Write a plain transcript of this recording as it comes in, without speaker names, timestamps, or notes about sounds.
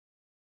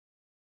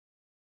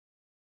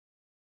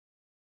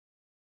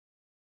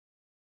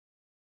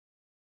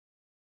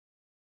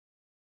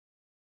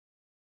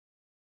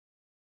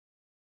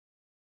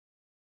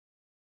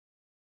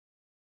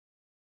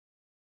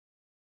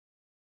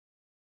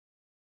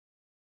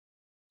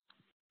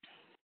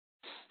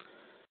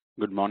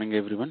Good morning,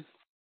 everyone.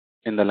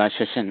 In the last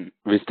session,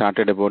 we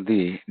started about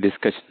the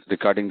discussion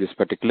regarding this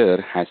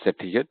particular asset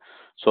here.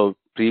 So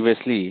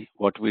previously,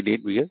 what we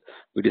did here,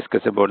 we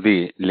discussed about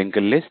the linked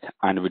list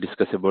and we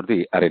discussed about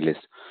the array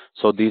list.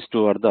 So these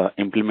two are the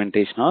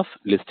implementation of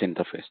list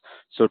interface.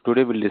 So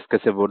today we'll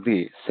discuss about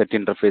the set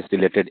interface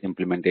related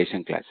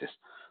implementation classes.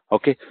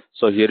 Okay,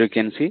 so here you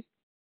can see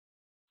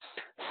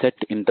set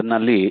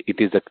internally, it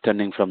is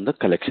extending from the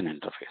collection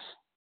interface.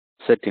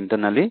 Set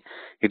internally,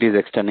 it is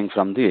extending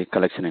from the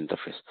collection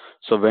interface.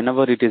 So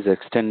whenever it is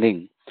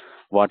extending,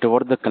 whatever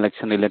the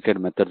collection related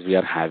methods we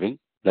are having,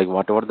 like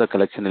whatever the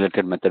collection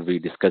related method we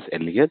discussed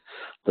earlier,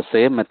 the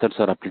same methods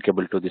are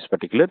applicable to this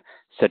particular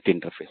set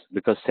interface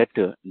because set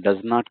does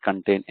not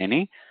contain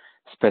any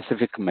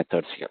specific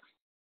methods here.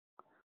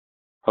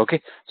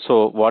 Okay,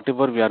 so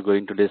whatever we are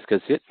going to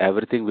discuss here,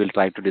 everything we'll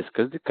try to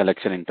discuss the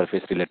collection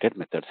interface related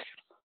methods here.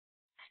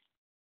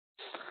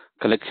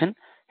 Collection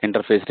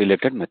interface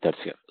related methods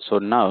here. So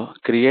now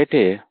create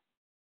a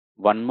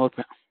one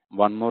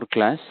more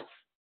class.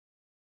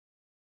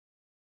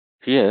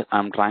 Here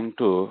I'm trying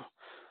to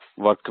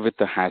work with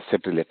the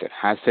hasset related.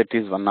 Hasset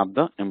is one of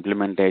the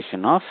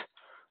implementation of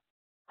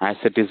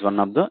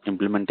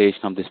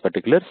this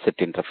particular set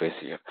interface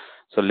here.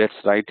 So let's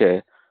write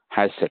a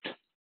hasset.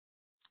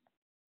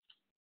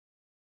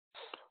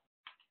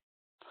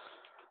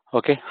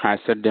 Okay,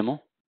 hasset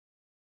demo.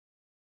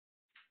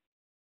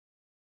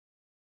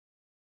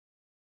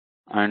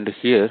 And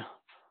here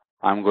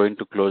I'm going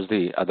to close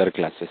the other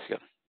classes here.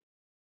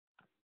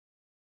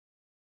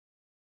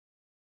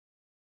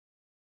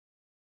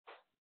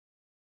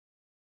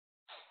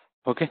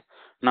 Okay,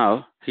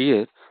 now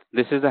here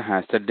this is the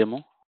hasset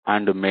demo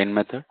and main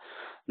method.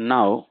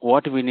 Now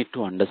what we need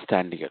to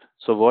understand here,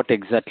 so what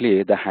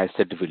exactly the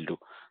hasset will do.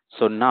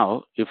 So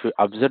now if you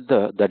observe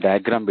the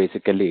diagram,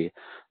 basically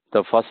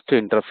the first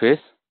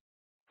interface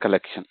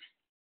collection.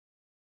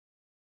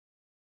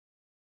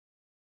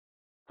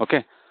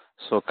 Okay,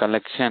 so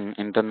collection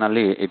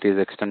internally it is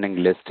extending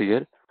list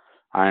here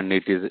and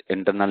it is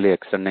internally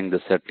extending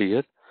the set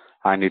here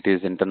and it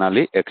is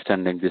internally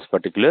extending this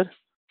particular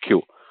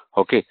queue.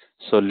 Okay,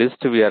 so list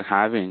we are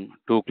having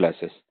two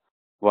classes.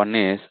 One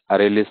is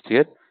array list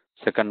here,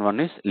 second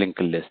one is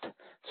linked list.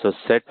 So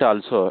set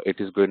also it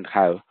is going to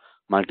have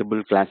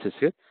multiple classes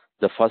here.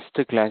 The first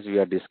class we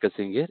are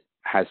discussing here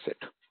has set.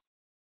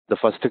 The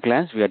first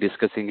class we are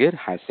discussing here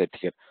has set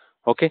here.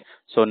 Okay,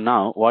 so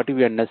now what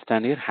we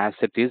understand here, has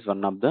set is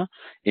one of the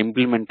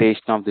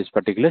implementation of this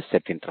particular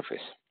set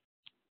interface.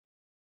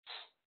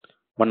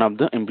 One of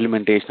the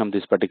implementation of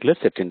this particular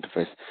set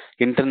interface.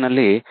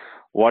 Internally,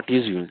 what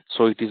is used?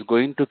 So it is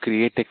going to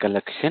create a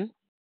collection.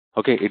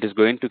 Okay, it is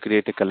going to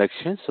create a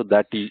collection. So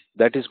that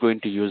is going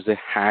to use the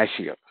hash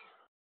here.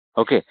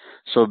 Okay,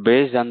 so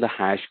based on the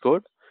hash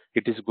code,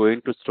 it is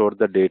going to store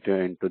the data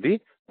into the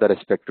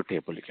respective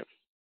table here.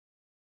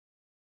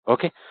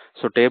 Okay,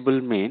 so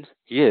table means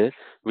here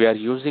we are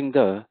using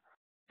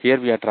here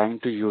we are trying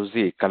to use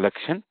the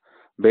collection.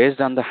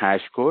 Based on the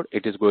hash code,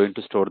 it is going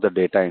to store the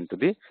data into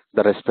the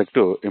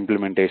respective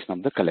implementation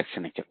of the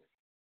collection here.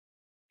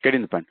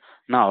 Getting the point?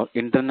 Now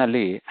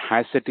internally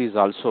hasset is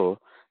also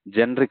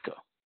generic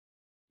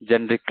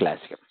class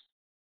here.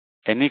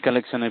 Any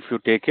collection if you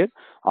take it,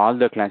 all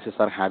the classes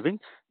are having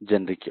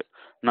generic here.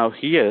 Now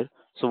here,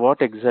 so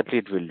what exactly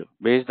it will do?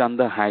 Based on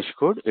the hash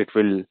code, it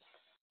will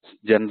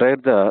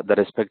generate the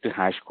respective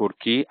hash code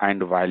key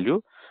and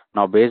value.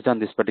 Now based on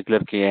this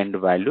particular key and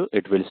value,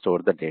 it will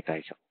store the data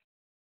here.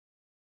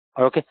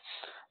 Okay,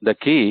 the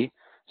key,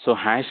 so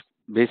hash,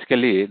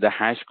 basically the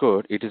hash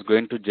code, it is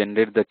going to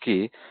generate the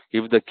key.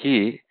 If the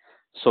key,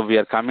 so we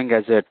are coming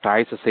as a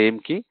twice the same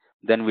key,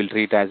 then we'll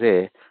treat as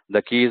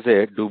the key is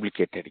a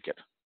duplicated here.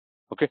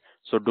 Okay,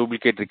 so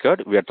duplicate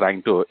record we are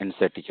trying to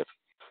insert here.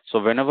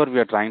 So whenever we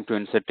are trying to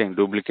insert a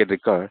duplicate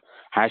record,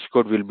 hash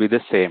code will be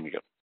the same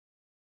here.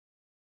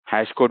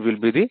 Hash code will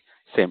be the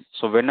same.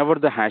 So whenever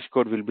the hash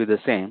code will be the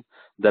same,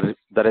 the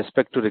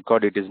respective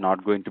record, it is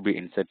not going to be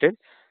inserted.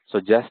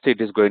 So just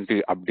it is going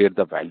to update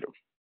the value.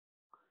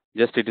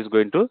 Just it is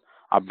going to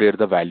update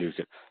the value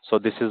here. So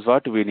this is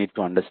what we need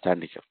to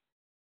understand here.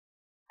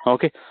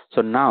 Okay,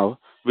 so now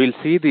we'll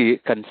see the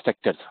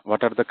constructors.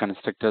 What are the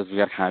constructors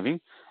we are having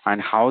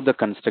and how the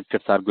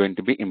constructors are going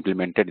to be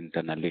implemented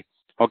internally.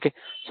 Okay,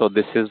 so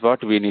this is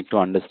what we need to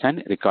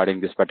understand regarding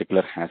this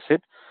particular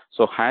hasset.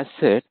 So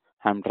hasset,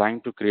 I'm trying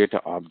to create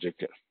an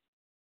object here.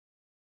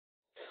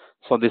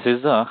 So this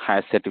is the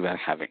hasset we are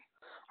having.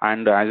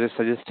 And as I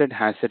suggested,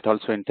 hasset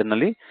also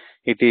internally,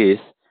 it is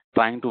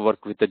trying to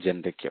work with the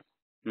generic here.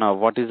 Now,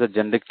 what is the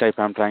generic type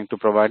I'm trying to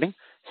providing?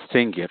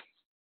 String here.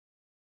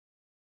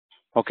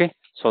 Okay,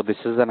 so this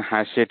is an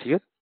hasset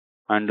here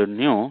and a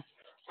new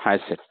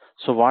hasset.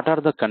 So what are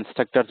the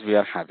constructors we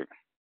are having?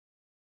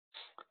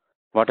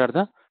 What are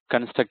the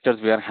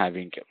constructors we are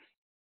having here?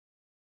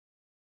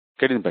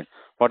 Getting the point.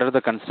 What are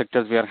the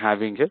constructors we are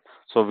having here?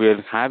 So we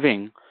are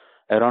having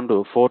around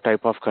 4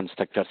 type of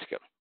constructors here.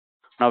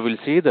 Now we'll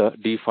see the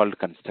default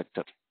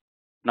constructor.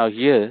 Now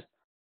here,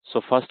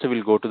 so first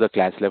we'll go to the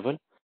class level,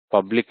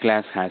 public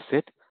class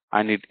hasset,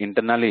 and it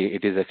internally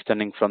it is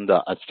extending from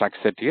the abstract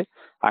set here,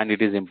 and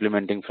it is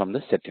implementing from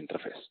the set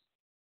interface.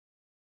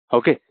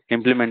 Okay,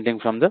 implementing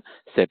from the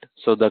set.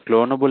 So the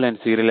clonable and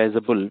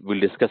serializable we'll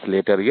discuss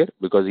later here,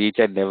 because each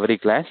and every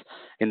class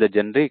in the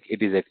generic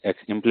it is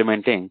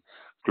implementing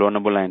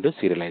clonable and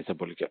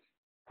serializable here.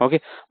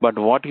 Okay, but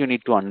what you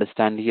need to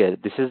understand here,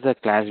 this is the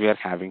class we are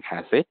having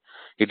has it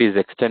is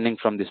extending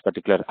from this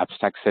particular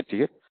abstract set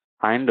here,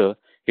 and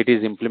it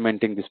is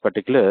implementing this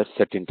particular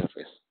set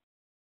interface.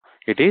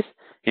 It is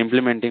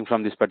implementing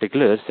from this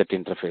particular set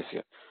interface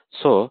here.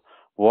 So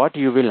what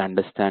you will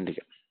understand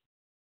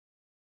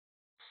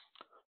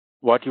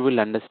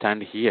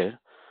here,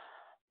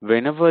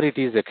 whenever it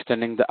is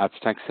extending the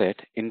abstract set,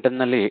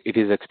 internally it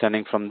is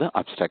extending from the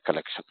abstract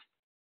collection.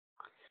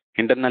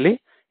 Internally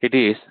it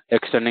is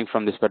extending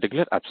from this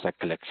particular abstract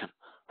collection.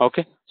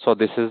 Okay, so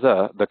this is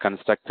the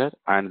constructor,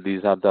 and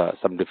these are the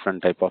some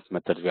different type of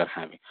methods we are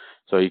having.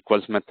 So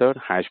equals method,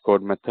 hash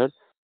code method,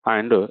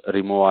 and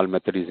remove all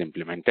method is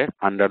implemented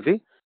under the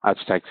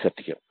abstract set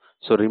here.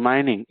 So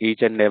remaining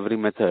each and every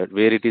method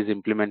where it is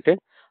implemented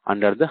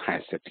under the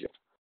hash set here.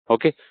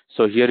 Okay,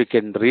 so here you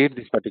can read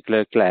this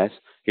particular class.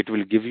 It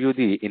will give you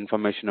the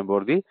information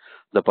about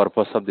the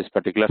purpose of this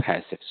particular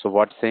hash set. So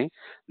what's saying,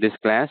 this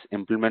class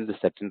implement the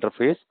set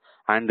interface,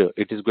 and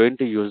it is going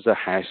to use the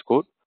hash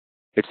code.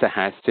 It's a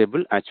hash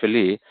table.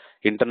 Actually,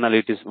 internally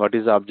it is, what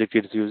is the object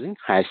it's using?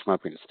 Hash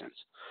map instance.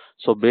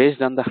 So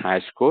based on the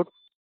hash code,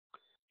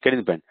 can it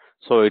depend?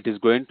 So it is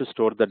going to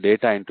store the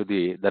data into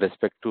the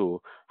respect to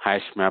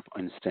hash map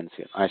instance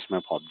here, hash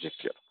map object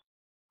here.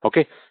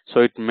 Okay,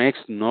 so it makes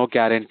no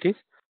guarantees.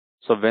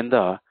 So when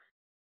the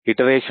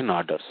iteration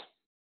orders,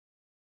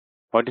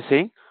 what is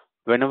saying?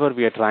 Whenever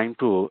we are trying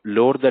to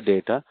load the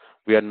data,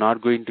 we are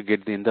not going to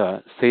get in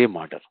the same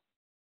order.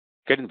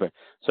 Getting the point?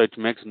 So it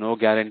makes no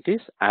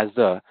guarantees as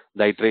the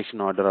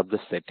iteration order of the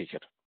set here.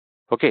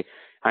 Okay,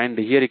 and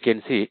here you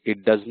can see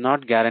it does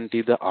not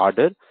guarantee the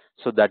order,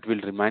 so that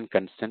will remain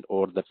constant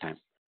over the time.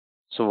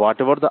 So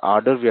whatever the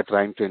order we are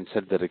trying to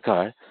insert the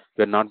record,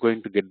 we are not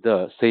going to get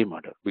the same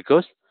order,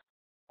 because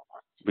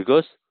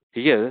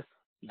here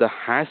the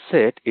hash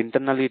set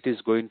internally it is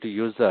going to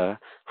use a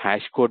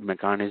hash code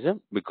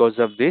mechanism. Because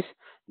of this,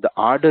 the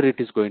order it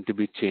is going to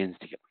be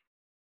changed here.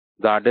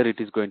 The order it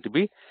is going to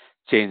be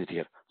changed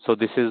here. So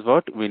this is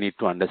what we need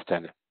to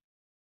understand.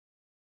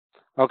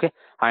 Okay,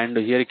 and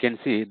here you can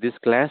see this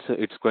class,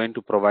 it's going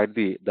to provide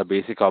the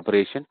basic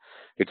operation.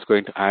 It's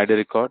going to add a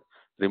record,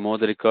 remove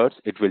the records,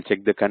 it will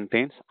check the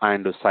contents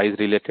and size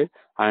related,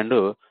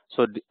 and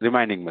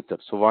remaining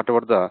methods. So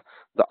whatever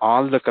the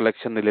all the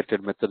collection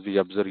related methods we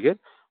observe here,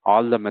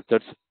 all the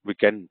methods we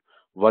can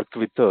work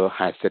with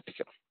hash set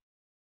here.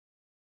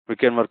 We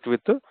can work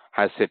with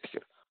hash set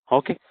here.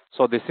 Okay,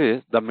 so this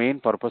is the main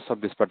purpose of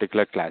this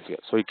particular class here.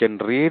 So you can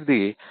read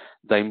the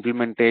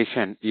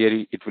implementation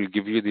here. It will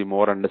give you the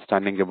more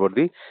understanding about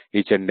the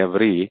each and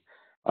every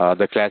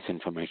the class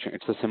information.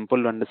 It's a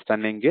simple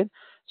understanding here.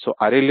 So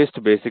array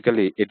list,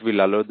 basically it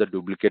will allow the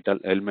duplicate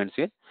elements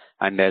here,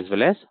 and as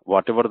well as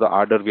whatever the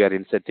order we are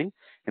inserting,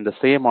 in the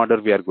same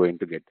order we are going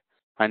to get.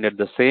 And at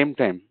the same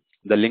time,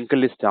 the linked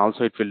list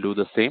also it will do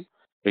the same.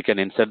 We can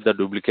insert the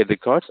duplicate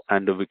records,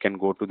 and we can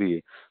go to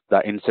the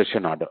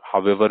insertion order.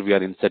 However we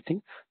are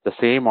inserting, the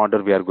same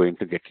order we are going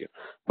to get here.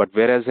 But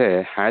whereas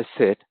a hash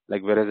set,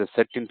 like whereas a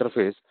set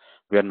interface,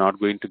 we are not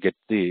going to get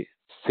the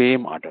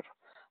same order.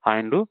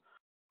 And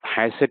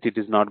hash set, it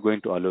is not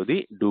going to allow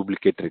the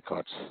duplicate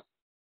records.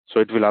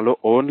 So it will allow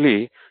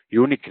only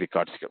unique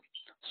records here.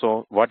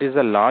 So what is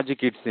the logic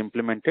it's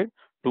implemented?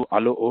 To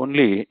allow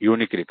only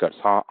unique records.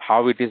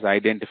 How it is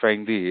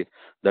identifying the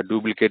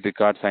duplicate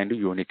records and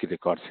unique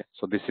records.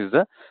 So this is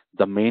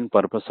the main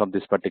purpose of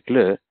this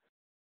particular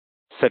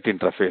set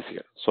interface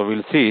here. So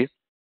we'll see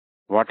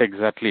what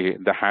exactly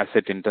the hash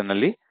set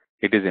internally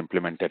it is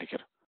implemented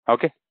here.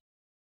 Okay.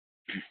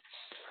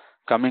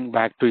 Coming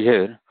back to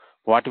here,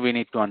 what we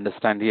need to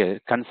understand here,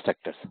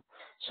 constructors.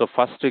 So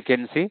first you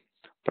can see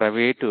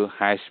private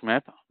hash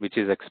map, which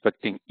is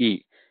expecting E.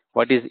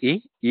 What is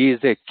E? E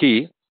is a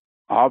key,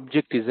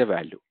 object is a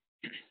value.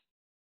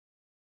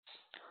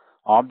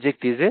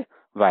 Object is a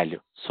value.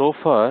 So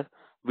far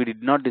we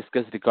did not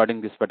discuss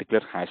regarding this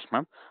particular hash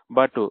map,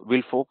 but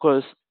we'll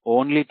focus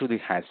only to the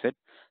hash set.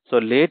 So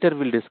later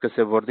we'll discuss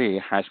about the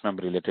hash map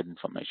related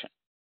information.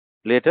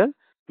 Later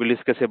we'll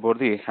discuss about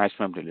the hash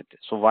map related.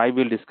 So why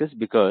we'll discuss?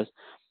 Because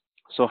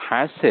so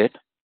hash set,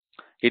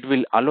 it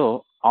will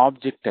allow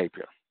object type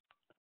here.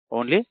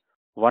 Only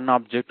one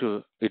object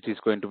it is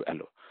going to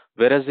allow.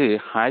 Whereas the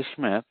hash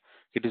map,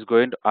 it is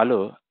going to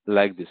allow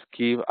like this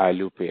key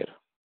value pair.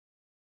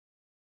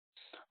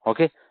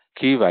 Okay,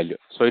 key value.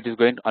 So it is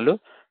going to allow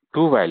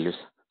two values.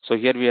 So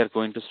here we are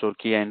going to store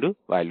key and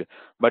value.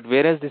 But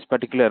whereas this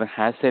particular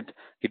hash set,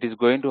 it is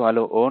going to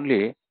allow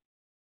only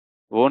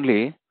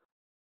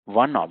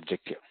one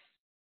object here.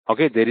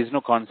 Okay, there is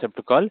no concept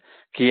to call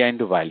key and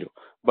value.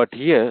 But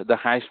here the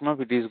hash map,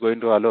 it is going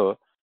to allow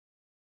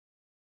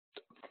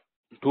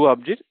two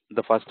objects.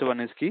 The first one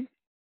is key,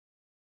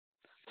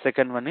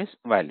 second one is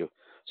value.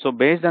 So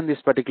based on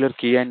this particular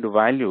key and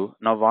value,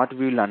 now what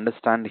we will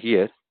understand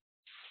here,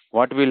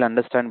 what we will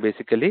understand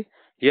basically,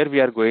 here we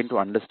are going to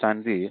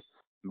understand the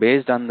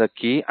based on the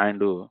key and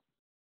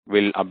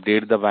will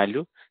update the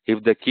value.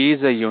 If the key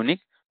is a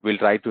unique, we'll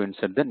try to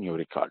insert the new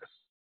record.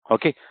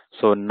 Okay,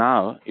 so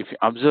now if you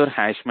observe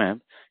hash map,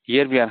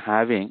 here we are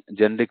having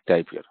generic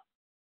type here.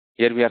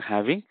 Here we are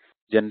having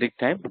generic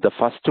type. The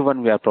first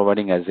one we are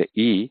providing as a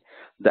E.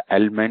 The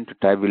element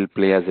type will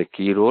play as a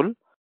key role,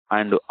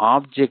 and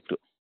object.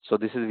 So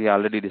this is we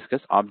already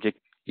discussed. Object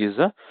is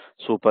a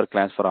super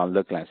class for all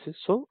the classes.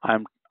 So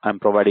I'm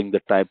providing the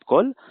type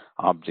called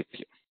object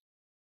here.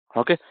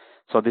 Okay,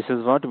 so this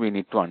is what we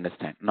need to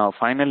understand. Now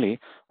finally,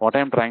 what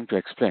I'm trying to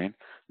explain,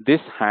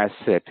 this hash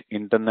set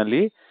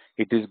internally,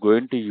 it is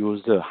going to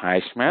use the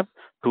hash map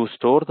to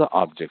store the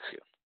objects here.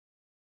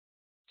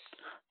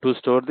 To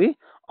store the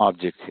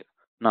objects here.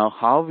 Now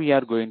how we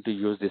are going to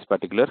use this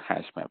particular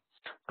hash map?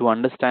 To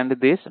understand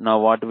this, now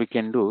what we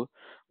can do,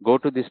 go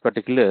to this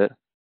particular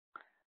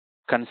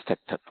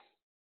constructor.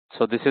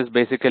 So this is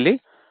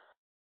basically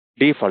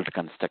default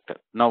constructor.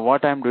 Now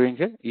what I'm doing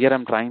here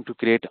I'm trying to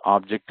create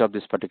object of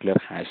this particular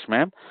hash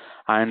map,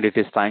 and it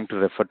is trying to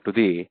refer to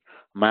the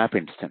map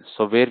instance.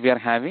 So where we are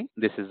having,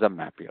 this is the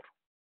map here.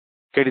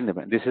 Getting the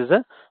map. This is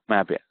a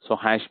map here. So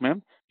hash map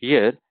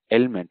here,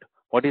 element.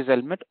 What is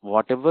element?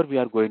 Whatever we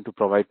are going to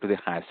provide to the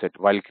hash set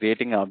while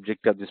creating an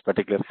object of this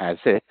particular hash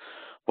set,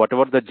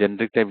 whatever the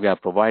generic type we are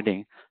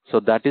providing,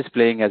 so that is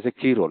playing as a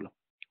key role.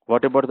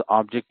 What about the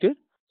object?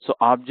 So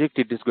object,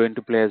 it is going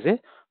to play as a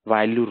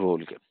value role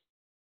here.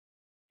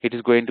 It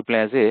is going to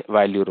play as a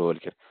value role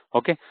here.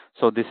 Okay,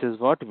 so this is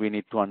what we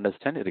need to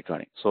understand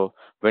regarding. So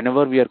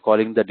whenever we are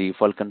calling the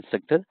default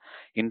constructor,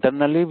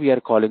 internally we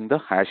are calling the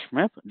hash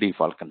map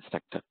default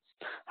constructor.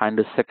 And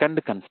the second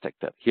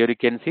constructor, here you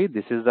can see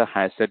this is the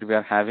hash set we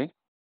are having.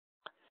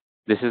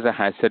 This is the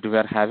hash set we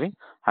are having,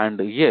 and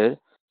here,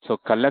 so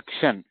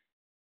collection,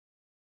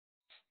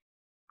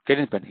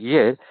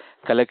 here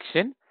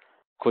collection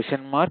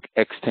question mark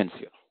extends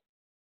here.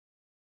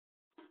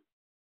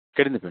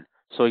 Getting the point.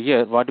 So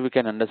here what we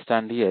can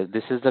understand here,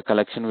 this is the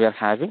collection we are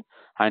having,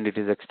 and it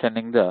is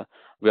extending the,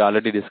 we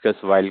already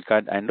discussed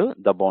wildcard and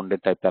the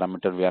bounded type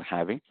parameter we are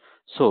having.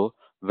 So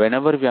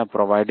whenever we are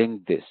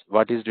providing this,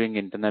 what is doing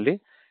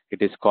internally,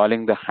 it is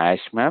calling the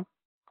hash map,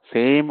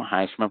 same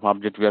hash map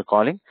object we are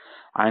calling,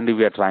 and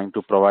we are trying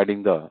to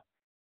providing the,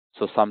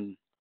 so some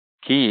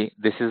key,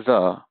 this is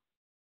the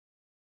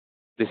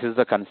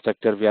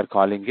constructor we are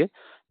calling it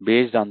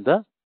based on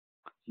the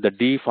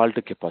default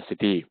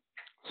capacity.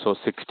 So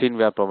 16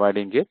 we are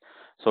providing it.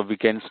 So we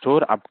can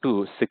store up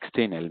to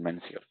 16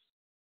 elements here.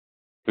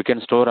 We can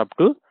store up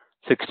to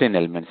 16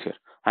 elements here.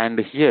 And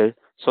here,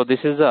 so this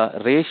is a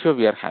ratio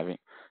we are having.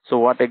 So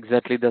what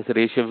exactly does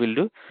ratio will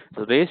do?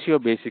 The ratio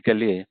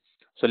basically,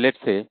 so let's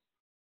say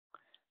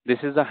this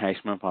is the hash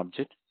map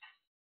object.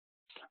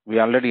 We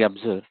already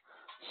observed.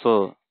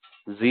 So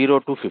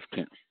 0 to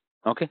 15.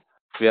 Okay.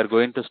 We are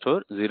going to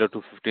store 0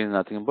 to 15 is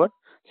nothing but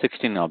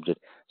 16 object.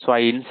 So I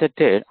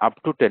inserted up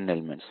to 10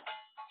 elements.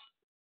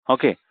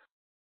 Okay.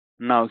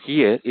 Now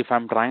here, if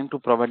I'm trying to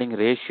providing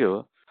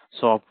ratio,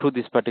 so up to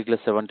this particular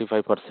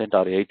 75%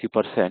 or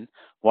 80%,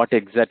 what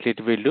exactly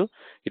it will do?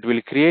 It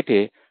will create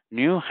a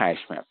new hash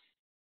map.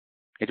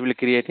 It will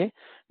create a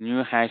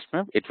new hash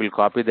map. It will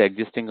copy the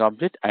existing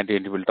object and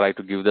it will try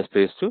to give the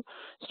space to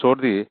store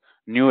the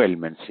new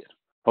elements here.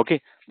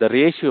 Okay. The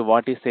ratio,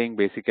 what is saying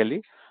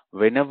basically,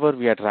 whenever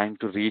we are trying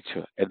to reach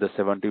at the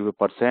 70%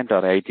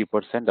 or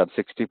 80% or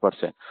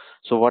 60%,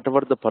 so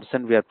whatever the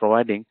percent we are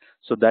providing,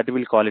 so that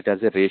will call it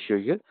as a ratio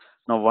here.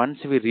 Now once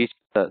we reach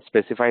the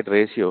specified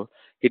ratio,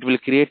 it will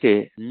create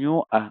a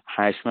new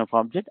hash map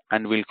object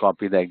and will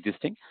copy the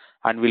existing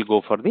and will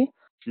go for the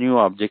new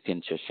object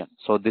insertion.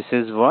 So this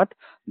is what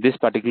this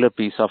particular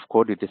piece of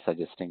code it is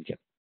suggesting here.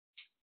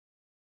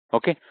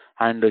 Okay,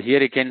 and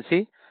here you can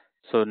see,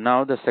 so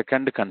now the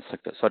third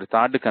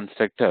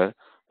constructor,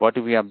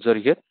 what we observe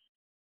here,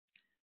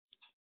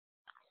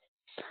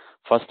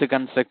 first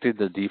constructor is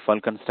the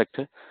default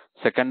constructor.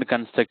 Second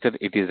constructor,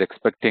 it is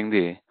expecting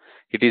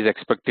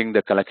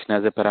the collection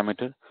as a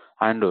parameter,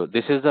 and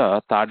this is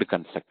the third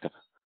constructor.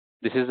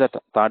 This is the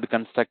third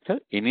constructor,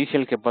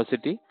 initial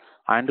capacity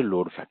and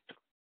load factor.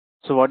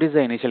 So what is the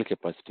initial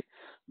capacity?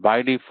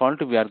 By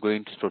default, we are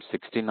going to store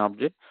 16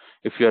 objects.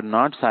 If you are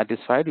not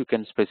satisfied, you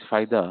can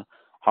specify the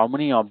how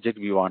many objects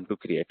we want to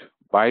create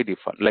by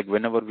default. Like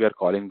whenever we are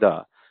calling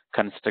the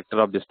constructor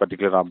of this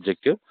particular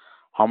objective,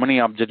 how many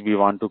objects we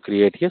want to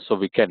create here, so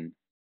we can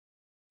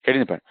get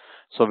in the point.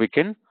 So we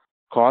can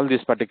call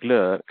this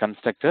particular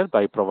constructor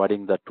by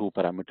providing the two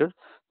parameters.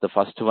 The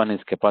first one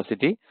is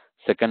capacity,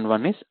 second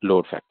one is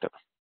load factor.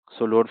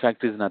 So load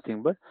factor is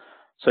nothing but,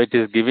 so it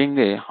is giving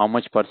a how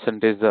much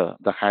percentage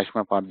the hash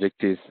map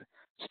object is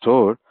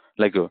stored,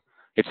 like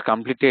it's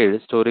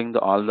completed storing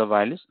all the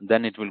values,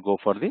 then it will go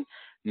for the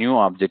new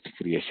object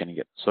creation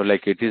here. So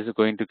like it is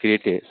going to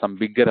create some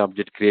bigger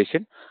object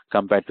creation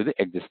compared to the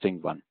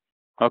existing one.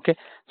 Okay,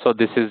 so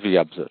this is we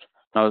observe.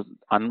 Now,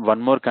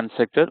 one more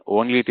constructor,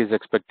 only it is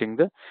expecting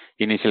the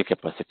initial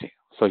capacity.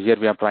 So here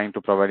we are trying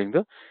to providing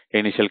the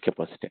initial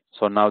capacity.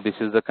 So now this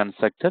is the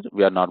constructor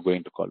we are not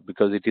going to call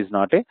because it is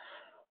not a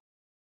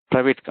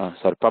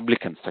public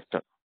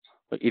constructor.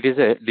 It is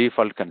a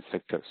default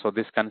constructor. So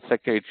this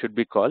constructor, it should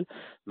be called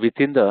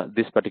within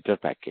this particular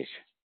package,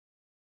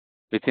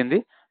 within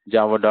the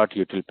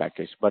java.util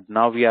package. But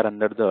now we are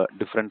under the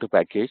different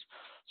package.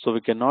 So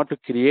we cannot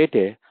create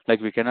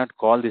we cannot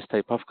call this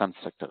type of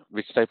constructor.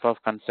 Which type of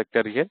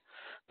constructor here?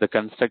 The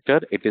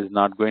constructor, it is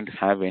not going to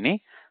have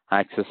any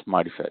access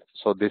modifier.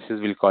 So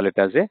we'll call it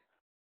as a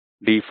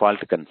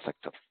default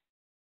constructor.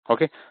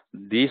 Okay.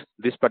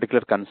 This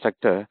particular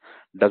constructor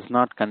does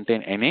not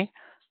contain any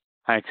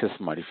access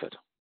modifier.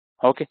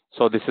 Okay.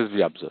 So this is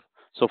we observe.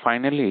 So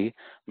finally,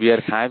 we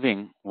are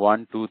having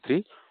 1, 2,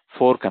 3,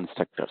 4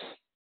 constructors.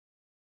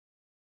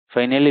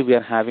 Finally, we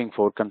are having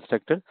 4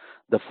 constructors.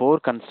 The 4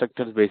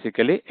 constructors,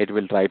 basically, it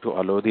will try to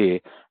allow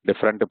the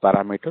different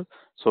parameters.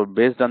 So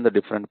based on the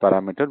different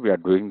parameter, we are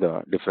doing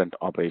the different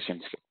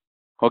operations.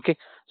 Okay.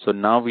 So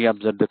now we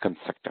observe the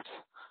constructors.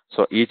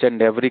 So each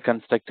and every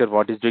constructor,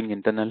 what is doing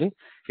internally?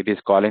 It is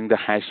calling the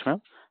hash map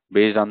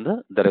based on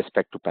the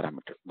respective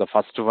parameter. The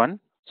first one,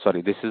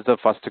 this is the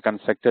first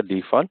constructor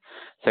default.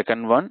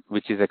 Second one,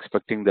 which is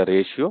expecting the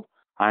ratio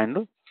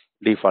and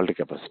default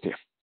capacity.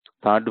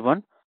 Third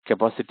one,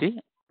 capacity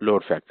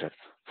load factor.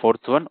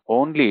 Fourth one,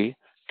 only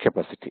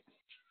capacity.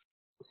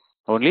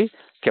 Only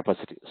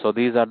capacity. So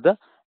these are the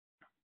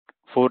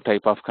 4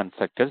 type of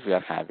constructors we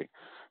are having.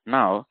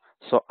 Now,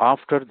 so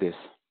after this,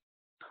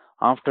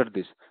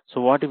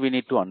 so what we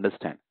need to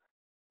understand?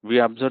 We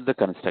observe the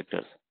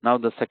constructors. Now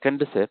the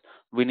second step,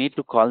 we need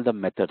to call the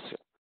methods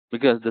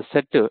because the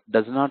set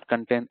does not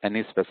contain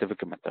any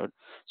specific method.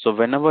 So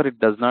whenever it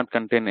does not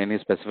contain any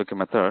specific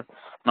method,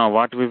 now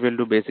what we will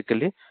do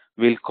basically,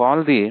 we'll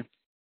call the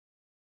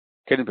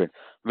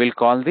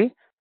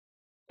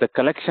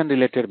collection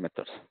related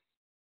methods.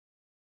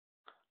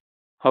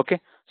 Okay.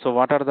 So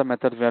what are the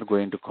methods we are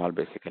going to call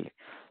basically?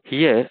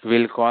 Here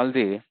we'll call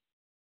the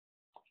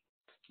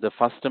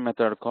first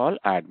method called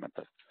add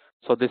method.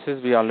 So this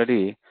is we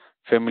already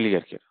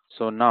familiar here.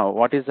 So now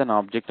what is an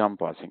object I'm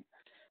passing?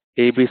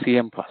 ABC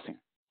I'm passing.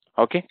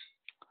 Okay.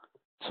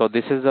 So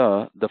this is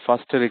the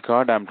first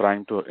record I'm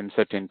trying to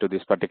insert into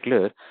this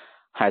particular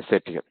hash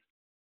set here.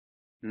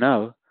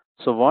 Now,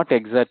 so what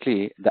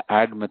exactly the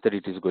add method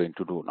it is going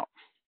to do now?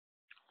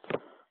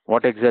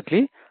 What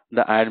exactly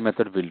the add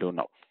method will do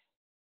now?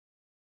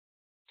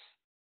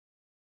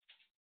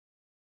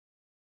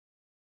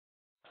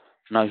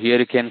 Now here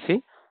you can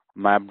see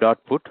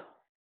map.put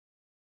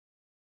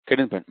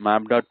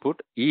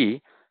map.put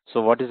E.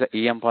 So what is the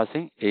E I'm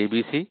passing?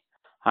 ABC.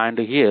 And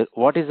here,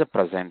 what is the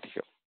present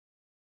here?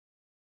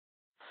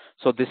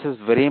 So this is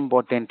very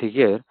important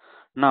here.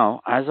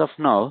 Now, as of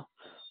now,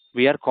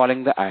 we are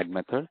calling the add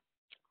method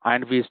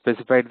and we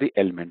specified the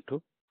element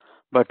too.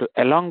 But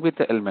along with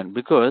the element,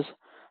 because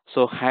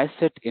so hash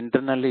set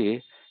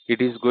internally,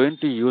 it is going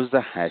to use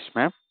the hash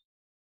map.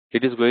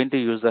 It is going to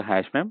use the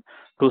hash map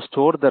to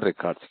store the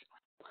records.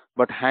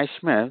 But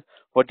hash map,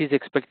 what is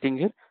expecting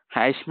here?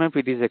 Hash map,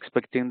 it is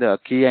expecting the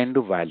key and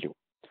value.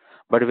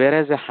 But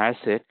whereas a hash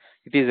set,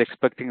 it is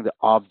expecting the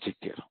object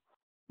here.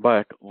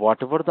 But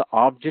whatever the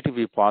object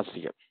we pass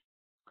here,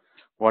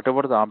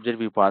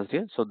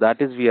 so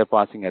that is we are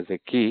passing as a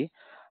key,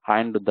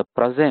 and the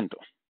present,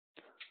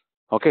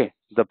 okay,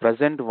 the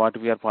present what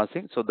we are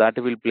passing, so that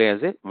will play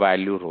as a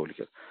value role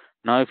here.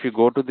 Now if you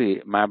go to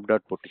the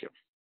map.put here,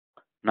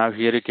 now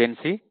here you can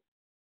see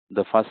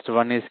the first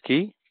one is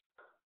key,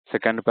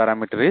 second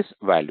parameter is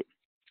value.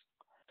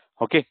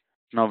 Okay.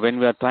 Now when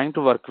we are trying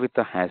to work with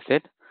the hash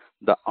set,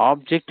 the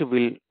object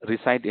will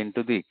reside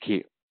into the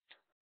key,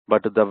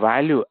 but the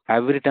value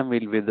every time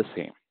will be the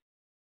same.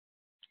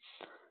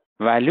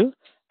 Value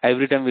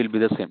every time will be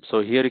the same.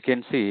 So here you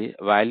can see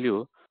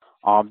value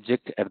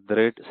object at the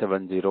rate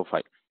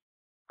 705.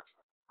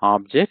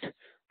 Object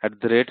at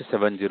the rate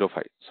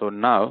 705. So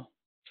now,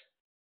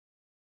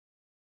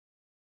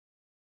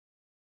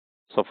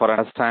 so for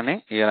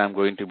understanding, here I'm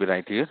going to be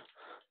right here.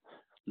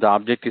 The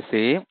object is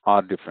same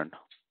or different.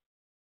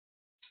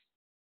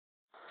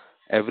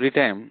 Every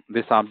time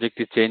this object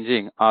is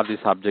changing or this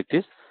object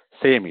is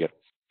same here.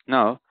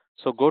 Now,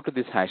 so go to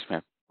this hash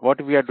map.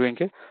 What we are doing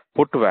here?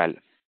 Put val.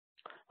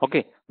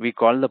 Okay, we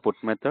call the put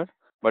method,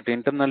 but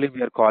internally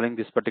we are calling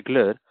this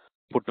particular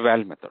put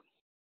val method.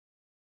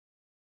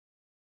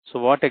 So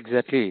what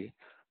exactly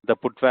the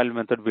put val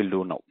method will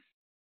do now?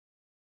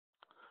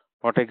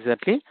 What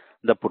exactly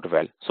the put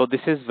val? So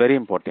this is very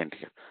important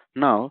here.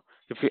 Now,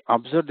 if we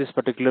observe this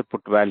particular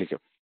put val here,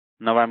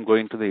 now I'm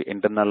going to the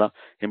internal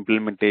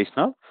implementation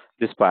of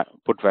this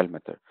put val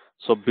method.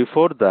 So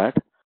before that,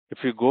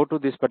 if you go to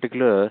this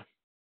particular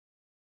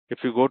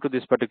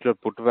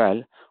put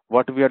val,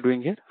 what we are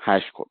doing here?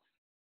 Hash code.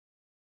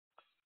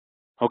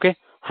 Okay,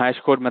 hash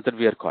code method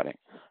we are calling.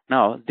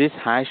 Now this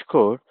hash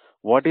code,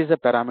 what is the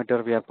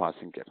parameter we are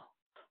passing here?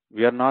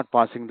 We are not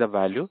passing the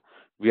value,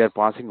 we are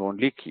passing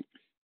only key.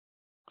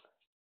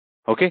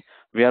 Okay,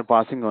 we are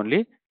passing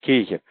only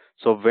key here.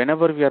 So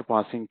whenever we are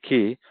passing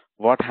key,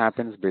 what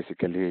happens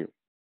basically?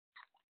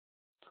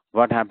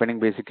 What happening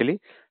basically?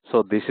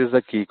 So this is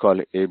the key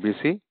called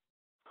ABC.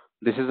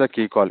 This is the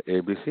key called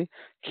ABC.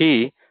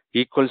 Key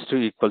equals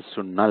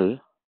to null.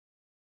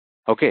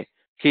 Okay.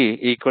 Key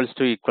equals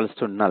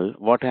to null.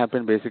 What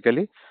happened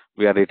basically?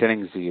 We are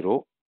returning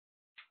 0.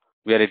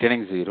 We are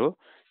returning 0.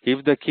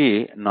 If the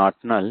key not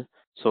null,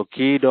 so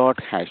key dot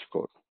hash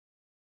code.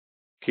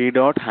 Key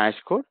dot hash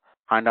code,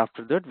 and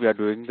after that we are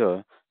doing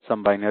the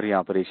some binary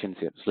operations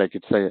here. It's like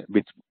it's a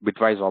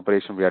bitwise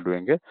operation we are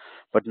doing it.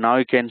 But now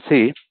you can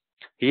see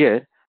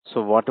here,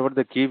 so whatever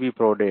the key we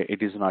provide,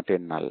 it is not a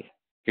null.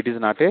 It is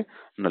not a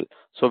null.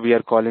 So we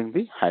are calling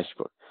the hash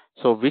code.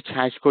 So which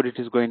hash code it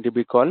is going to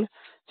be called?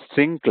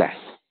 String class.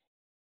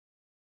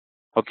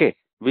 Okay.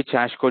 Which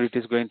hash code it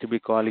is going to be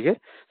called here?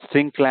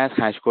 String class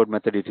hash code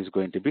method it is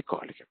going to be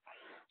called here.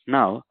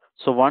 Now,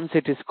 so once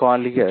it is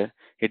called here,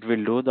 it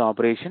will do the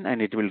operation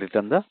and it will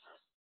return the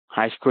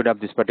hash code of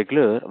this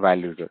particular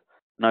value here.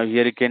 Now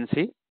here you can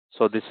see,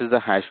 so this is the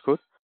hash code.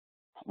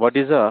 What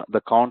is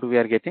the count we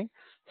are getting?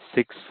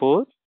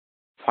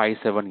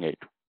 64578.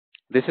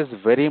 This is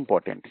very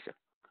important here.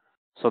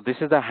 So this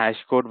is the hash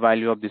code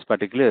value of this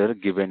particular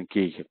given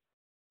key here.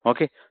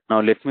 Okay.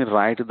 Now let me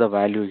write the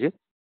value here.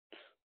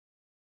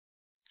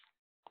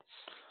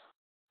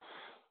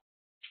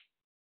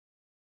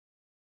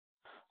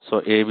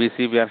 So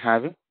ABC we are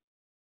having.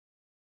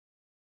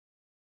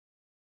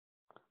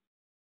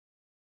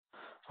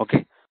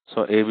 Okay.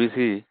 So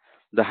ABC,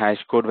 the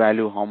hash code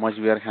value, how much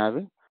we are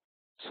having?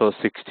 So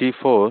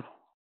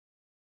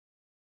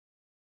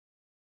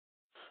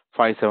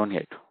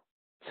 64578.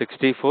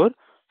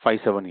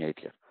 64578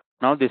 here.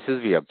 Now this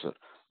is we observe.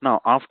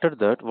 Now after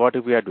that, what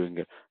we are doing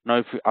here? Now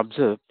if you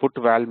observe put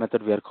val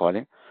method we are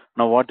calling.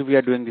 Now what we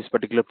are doing this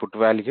particular put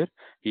val here?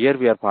 Here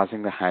we are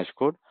passing the hash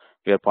code,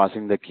 we are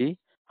passing the key,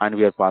 and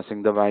we are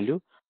passing the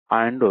value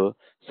and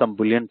some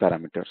boolean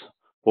parameters.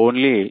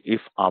 Only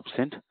if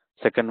absent.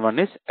 Second one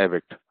is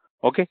evict.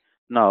 Okay.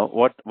 Now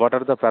what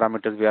are the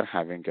parameters we are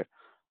having here?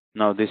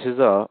 Now this is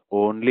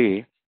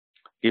only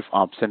if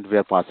absent we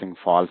are passing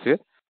false here,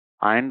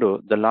 and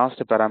the last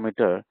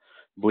parameter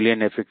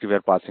boolean effect we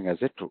are passing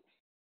as a true.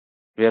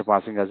 We are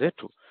passing as a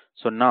true.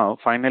 So now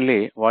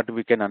finally what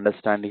we can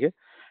understand here,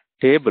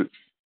 table.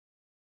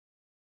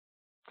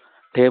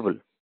 Table.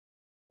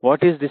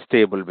 What is this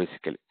table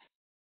basically?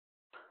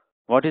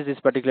 What is this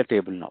particular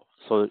table now?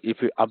 So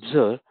if you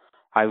observe,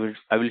 I will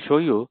show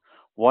you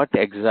what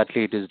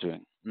exactly it is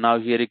doing. Now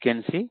here you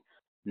can see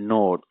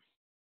node.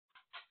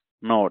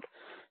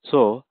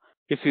 So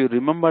if you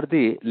remember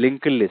the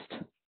linked list,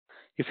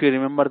 if you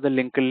remember the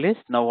linked list,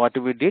 now what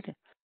we did?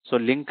 So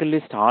linked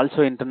list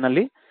also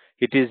internally,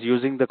 it is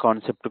using the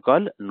concept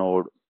called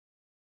node.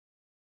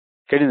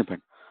 Getting the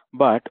point?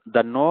 But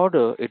the node,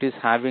 it is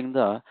having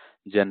the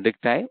generic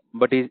type,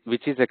 but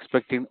which is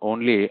expecting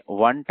only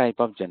one type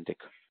of generic.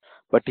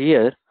 But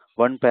here,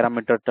 one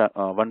parameter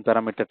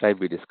type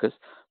we discussed.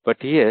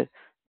 But here,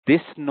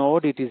 this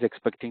node, it is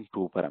expecting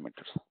two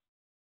parameters.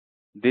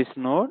 This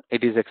node,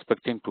 it is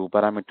expecting two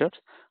parameters,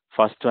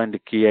 first one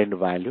key and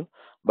value.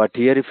 But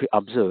here if you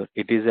observe,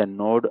 it is a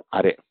node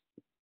array.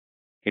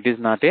 It is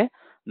not a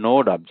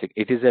node object.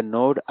 It is a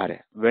node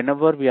array.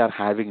 Whenever we are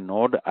having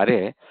node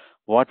array,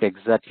 what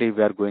exactly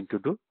we are going to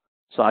do?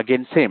 So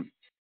again, same.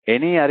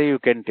 Any array you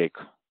can take.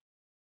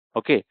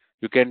 Okay.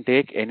 You can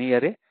take any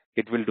array.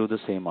 It will do the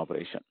same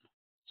operation.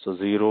 So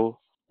 0,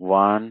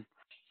 1,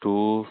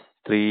 2,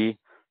 3,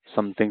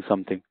 something.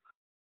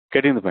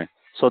 Getting the point?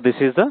 So this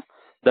is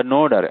the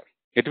node array.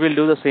 It will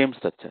do the same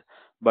structure.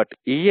 But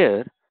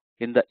here,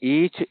 in the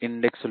each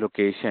index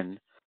location,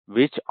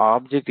 which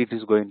object it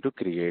is going to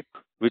create?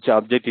 Which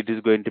object it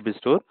is going to be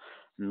stored?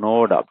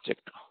 Node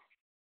object.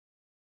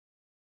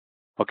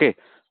 Okay,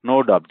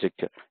 node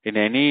object. In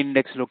any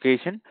index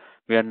location,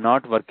 we are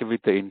not working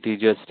with the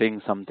integer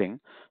string something.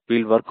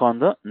 We'll work on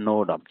the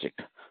node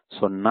object.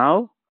 So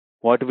now,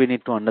 what we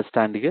need to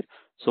understand here?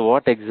 So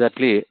what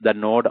exactly the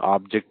node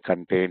object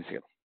contains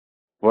here?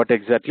 What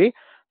exactly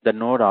the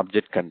node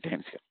object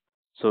contains here?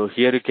 So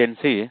here you can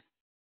see,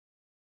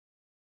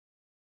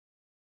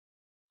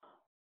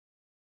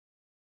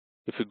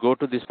 if you go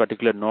to this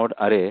particular node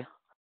array,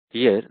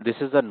 here this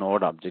is the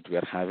node object we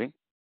are having.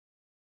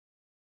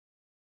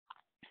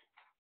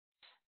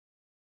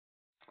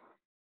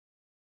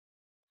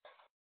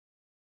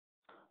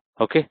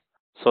 Okay,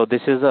 so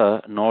this is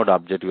a node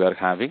object we are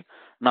having.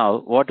 Now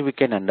what we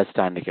can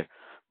understand here,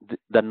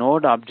 the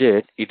node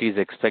object, it is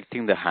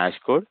expecting the hash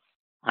code,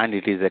 and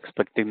it is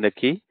expecting the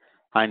key,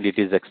 and it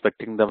is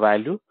expecting the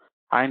value,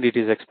 and it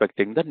is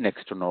expecting the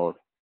next node.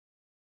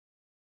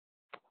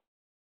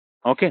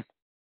 Okay,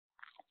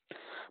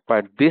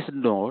 but this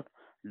node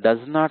does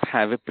not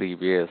have a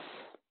previous.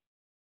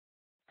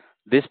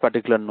 This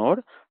particular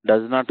node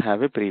does not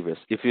have a previous.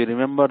 If you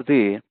remember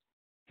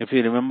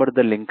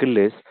the linked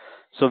list,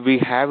 so we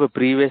have a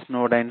previous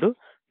node and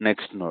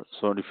next node.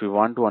 So if you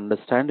want to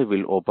understand,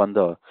 we'll open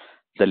the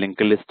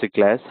linked list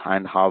class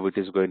and how it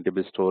is going to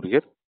be stored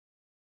here.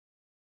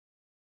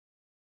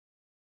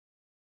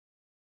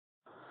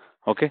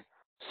 Okay,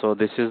 so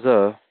this is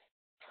the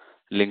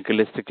linked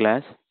list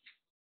class.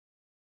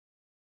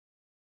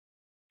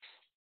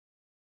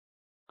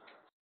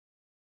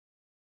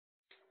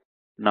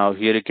 Now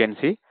here you can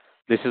see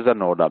this is a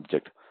node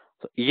object.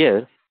 So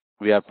here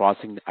we are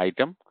passing the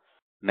item,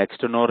 next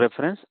to node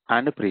reference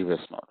and a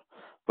previous node.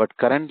 But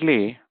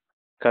currently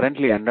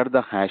under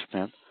the hash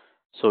map,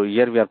 so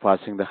here we are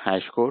passing the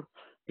hash code,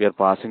 we are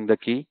passing the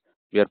key,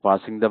 we are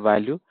passing the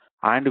value,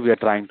 and we are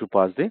trying to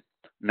pass the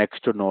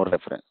next to node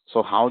reference.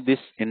 So how this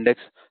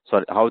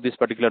how this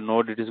particular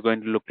node it is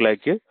going to look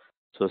like here?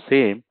 So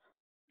same,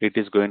 it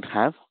is going to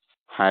have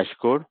hash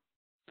code,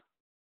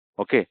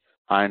 okay,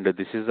 and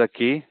this is the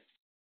key,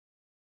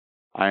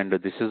 and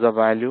this is the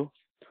value,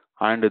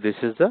 and this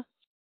is the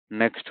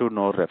next to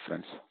node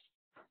reference.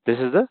 This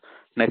is the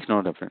next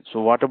node reference.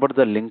 So what about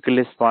the linked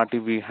list part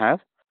we have?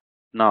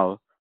 Now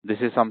this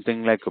is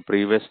something like a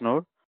previous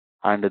node,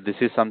 and this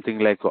is something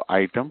like a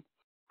item,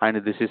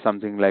 and this is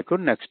something like a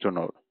next to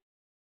node.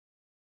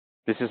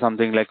 This is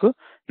something like a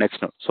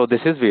next node. So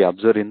this is we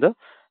observe in the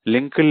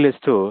linked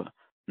list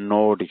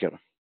node here.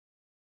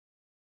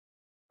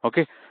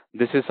 Okay,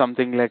 this is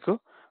something like a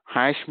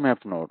hash map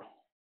node.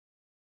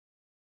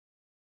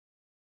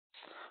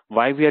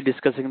 Why we are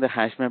discussing the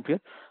hash map here?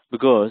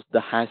 Because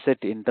the hash set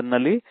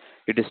internally,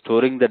 it is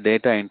storing the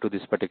data into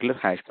this particular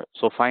hash map.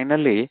 So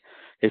finally,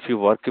 if you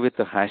work with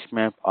the hash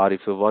map or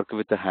if you work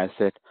with the hash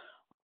set,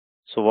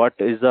 so what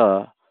is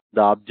the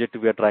object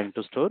we are trying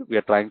to store? We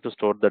are trying to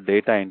store the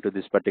data into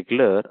this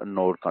particular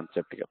node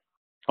concept here.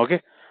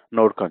 Okay,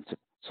 node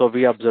concept. So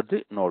we observe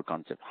the node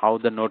concept. How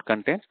the node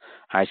contains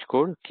hash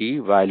code, key,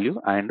 value,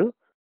 and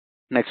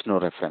next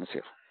node reference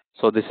here.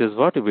 So this is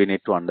what we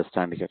need to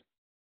understand here.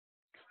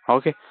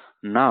 Okay,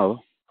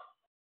 now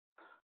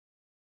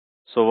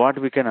so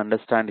what we can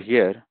understand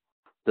here,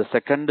 the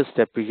second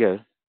step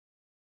here,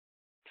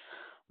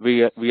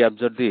 we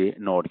observe the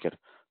node here.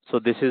 So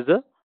this is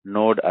the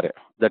node array.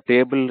 The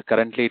table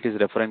currently it is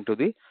referring to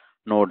the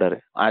node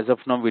array. As of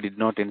now, we did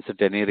not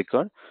insert any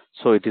record.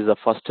 So it is the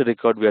first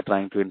record we are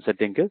trying to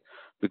insert in here.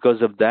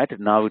 Because of that,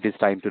 now it is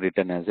trying to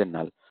return as a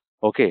null.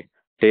 Okay,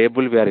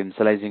 table we are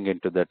initializing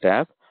into the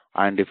tab,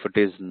 and if it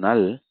is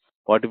null,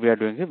 what we are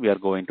doing here, we are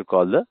going to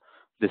call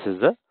this is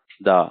the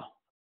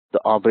the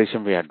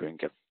operation we are doing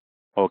here.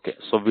 Okay,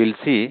 so we'll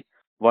see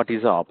what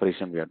is the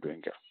operation we are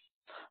doing here.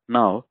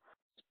 Now,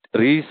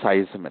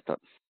 resize method.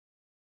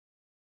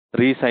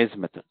 Resize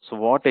method. So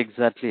what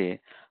exactly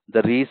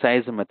the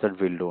resize method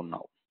will do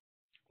now?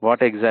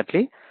 What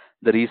exactly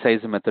the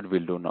resize method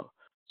will do now?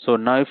 So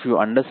now if you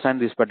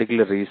understand this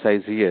particular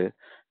resize here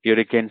you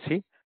can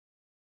see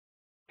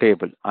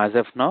table. As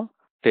of now,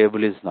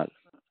 table is null.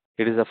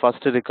 It is the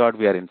first record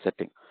we are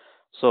inserting.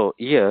 So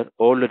here,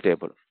 old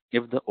table.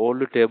 If the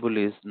old table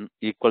is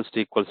equals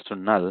to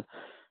null,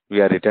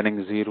 we are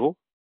returning 0.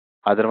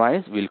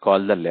 Otherwise, we'll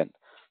call the length.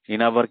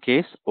 In our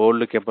case,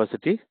 old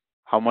capacity,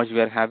 how much we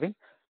are having?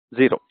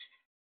 0.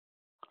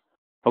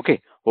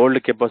 Okay,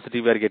 old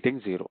capacity we are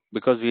getting 0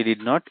 because we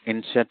did not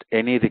insert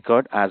any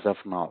record as of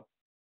now.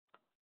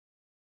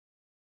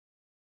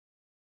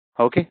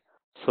 Okay,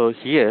 so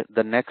here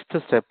the next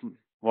step,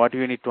 what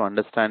you need to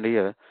understand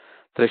here,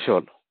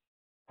 threshold.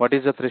 What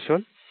is the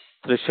threshold?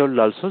 Threshold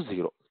also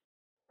 0.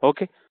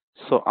 Okay,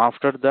 so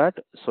after that,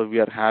 so we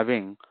are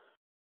having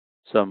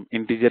some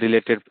integer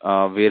related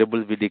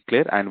variables we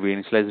declare and we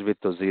initialize with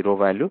the 0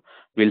 value.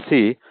 We'll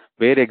see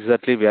where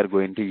exactly we are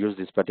going to use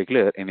this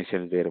particular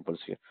initial variables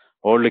here.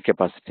 Old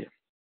capacity.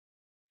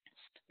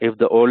 If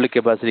the old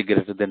capacity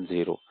greater than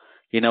 0,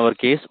 in our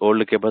case,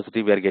 old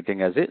capacity we are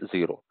getting as a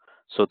 0.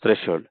 So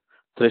threshold.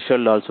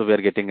 Threshold also we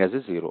are getting as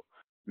a 0.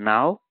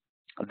 Now,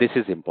 this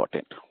is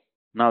important.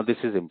 Now, this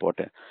is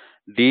important.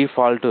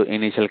 Default to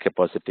initial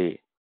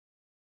capacity.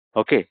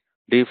 Okay,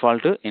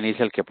 default to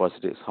initial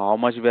capacity. So how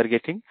much we are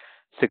getting?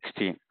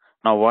 16.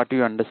 Now what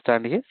you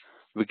understand here?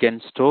 We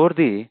can store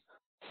the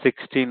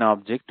 16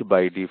 object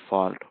by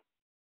default.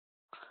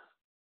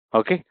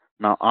 Okay,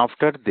 now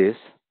after this,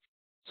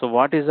 so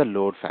what is the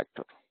load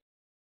factor?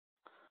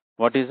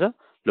 What is the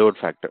load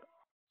factor?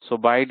 So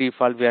by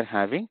default we are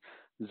having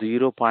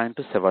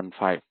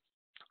 0.75.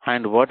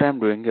 And what I'm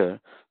doing here,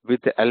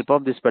 with the help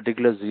of this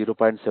particular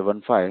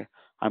 0.75,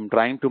 I'm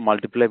trying to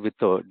multiply with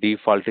the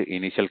default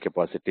initial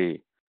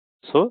capacity.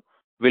 So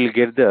we'll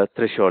get the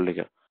threshold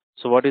here.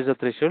 So what is the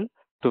threshold?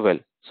 12.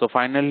 So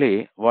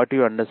finally, what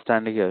you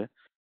understand here?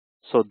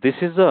 So this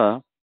is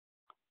the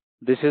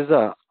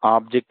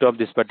object of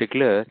this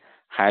particular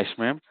hash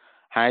map.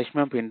 Hash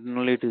map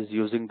internally it is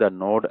using the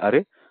node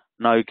array.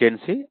 Now you can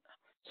see,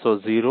 so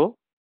 0,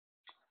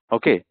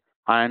 okay,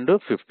 and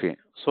 15.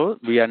 So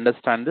we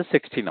understand the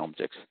 16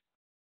 objects.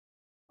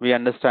 We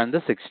understand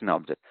the 16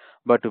 object.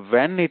 But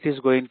when it is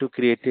going to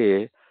create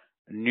a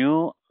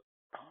new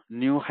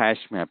hash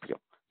map here,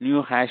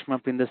 new hash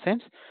map in the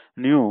sense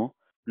new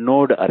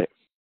node array.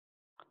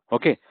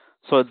 Okay,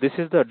 so this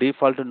is the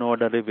default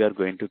node array we are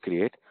going to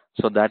create.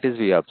 So that is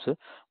we observe.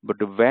 But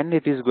when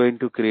it is going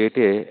to create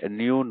a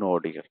new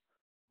node here,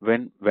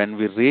 when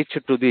we reach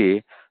to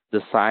the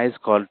size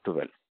called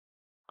 12.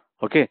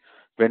 Okay,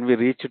 when we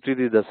reach to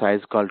the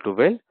size called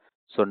 12,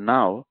 so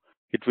now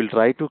it will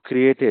try to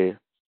create a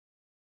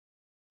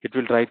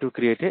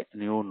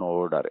new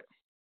node array.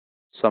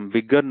 Some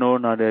bigger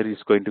node array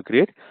is going to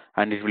create,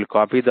 and it will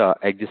copy the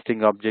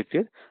existing object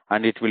here,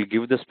 and it will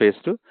give the space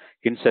to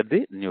insert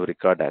the new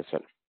record as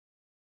well.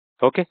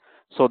 Okay,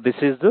 so this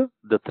is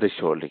the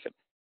threshold here.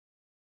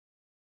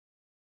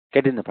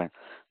 Getting the point?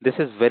 This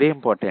is very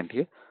important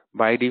here.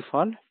 By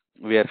default,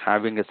 we are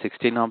having a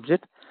 16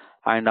 object,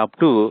 and up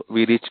to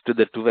we reach to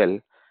the 12,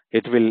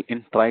 it will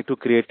try to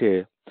create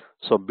a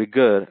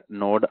bigger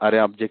node array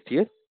object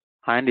here,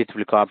 and it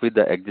will copy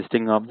the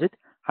existing object,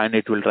 and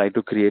it will try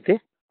to create a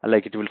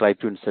it will try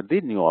to insert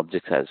the new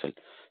objects as well.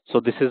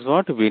 So this is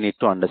what we need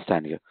to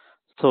understand here.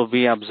 So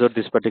we observe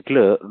this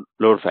particular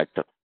load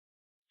factor.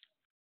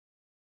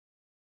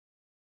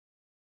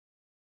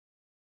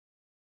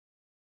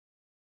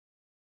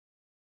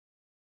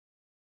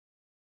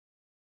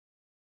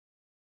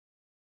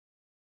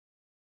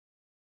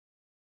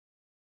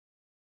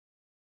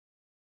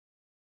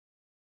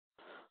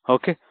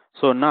 Okay,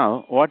 so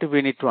now what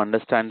we need to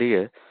understand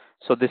here,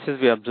 so this is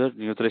we observe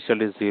new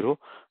threshold is 0.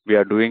 We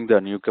are doing the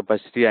new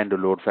capacity and the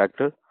load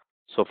factor.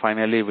 So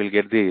finally we'll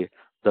get the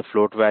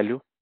float value.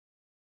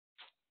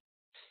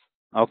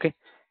 Okay,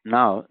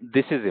 now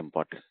this is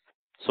important.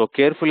 So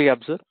carefully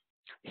observe.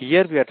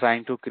 Here we are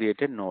trying to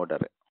create a node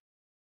array.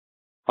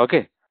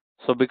 Okay,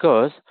 so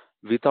because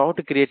without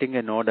creating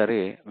a node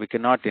array, we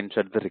cannot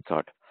insert the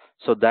record.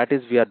 So that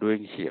is we are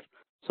doing here.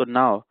 So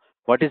now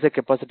what is the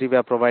capacity we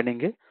are providing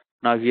here?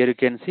 Now here you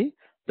can see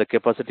the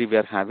capacity we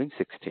are having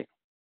 16.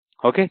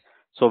 Okay,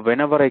 so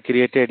whenever I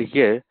created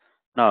here,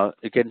 now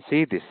you can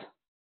see this.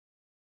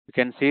 You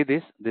can see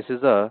this. This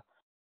is a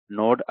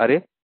node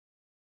array.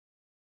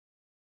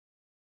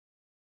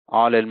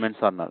 All elements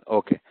are null.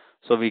 Okay,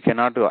 so we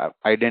cannot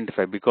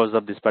identify because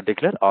of this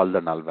particular all the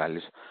null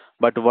values.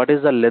 But what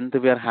is the length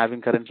we are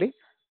having currently?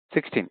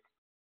 16.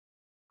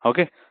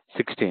 Okay,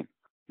 16.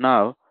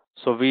 Now,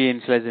 so we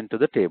initialize into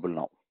the table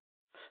now.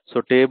 So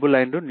table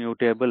and new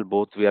table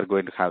both we are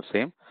going to have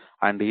same,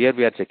 and here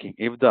we are checking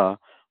if the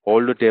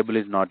old table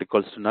is not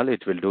equals to null,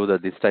 it will do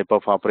this type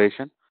of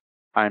operation,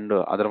 and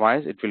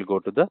otherwise it will go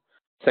to the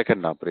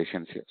second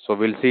operations here. So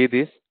we'll see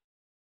this.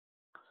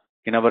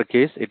 In our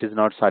case, it is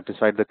not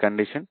satisfied the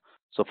condition.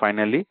 So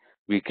finally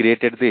we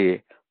created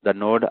the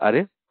node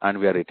array and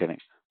we are returning.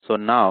 So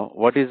now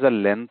what is the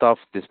length of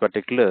this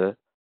particular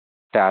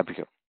tab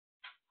here?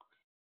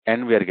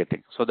 N we are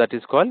getting. So that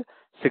is called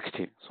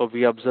 16. So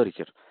we observe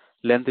here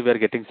length we are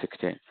getting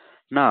 16.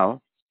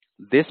 Now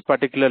this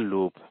particular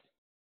loop,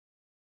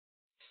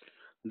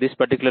 this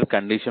particular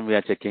condition we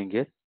are checking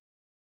here.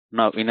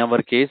 Now in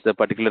our case, the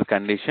particular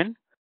condition,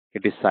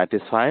 it is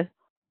satisfied.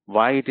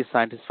 Why it is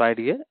satisfied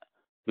here?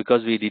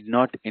 Because we did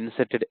not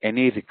inserted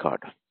any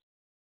record.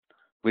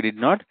 We did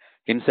not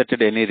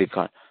inserted any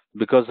record.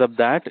 Because of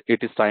that,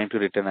 it is trying to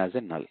return as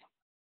a null.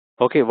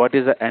 Okay, what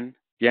is the n?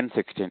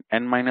 N16.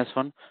 N minus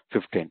 1,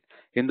 15.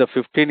 In the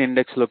 15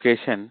 index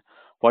location,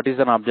 what is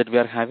an object we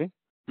are having?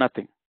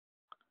 Nothing.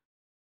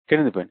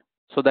 Getting the point?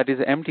 So that is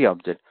an empty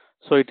object.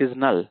 So it is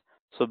null.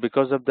 So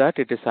because of that,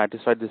 it is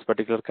satisfied this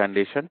particular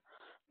condition.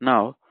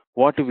 Now,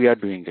 what we are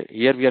doing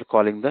here, we are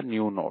calling the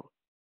new node.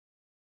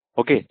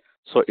 Okay,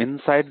 so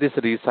inside this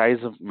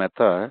resize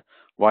method,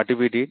 what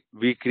we did,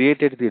 we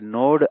created the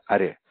node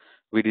array.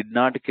 We did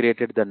not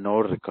created the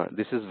node record.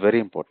 This is very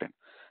important.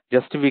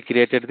 Just we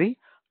created the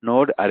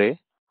node array,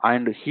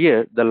 and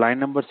here the line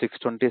number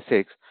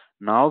 626.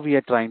 Now we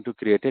are trying to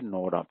create a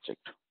node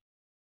object.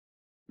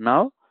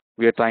 Now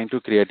we are trying to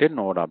create a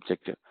node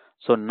object.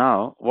 So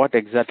now what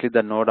exactly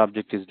the node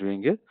object is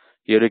doing here?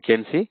 Here you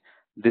can see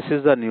this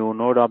is the new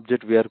node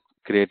object we are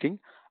creating,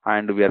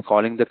 and we are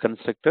calling the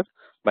constructor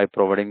by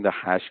providing the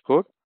hash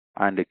code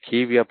and the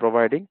key we are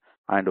providing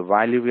and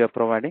value we are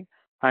providing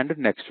and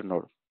next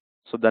node.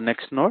 So the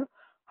next node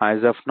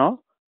as of now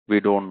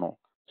we don't know.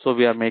 So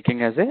we are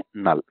making as a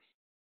null.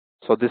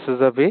 So this is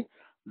the way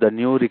the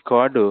new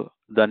record,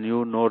 the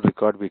new node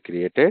record we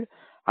created,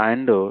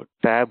 and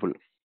table.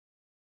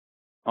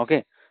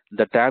 Okay,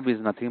 the tab is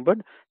nothing but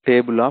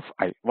table of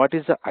I. What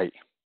is the I?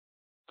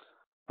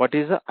 What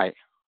is the I?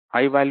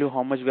 I value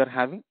how much we are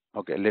having?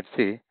 Okay, let's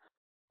see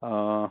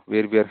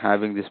where we are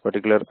having this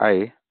particular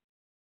I.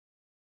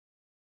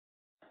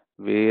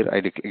 Where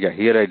I declare, yeah,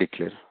 here I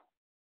declare.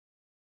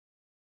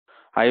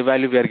 I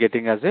value we are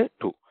getting as a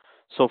 2.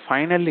 So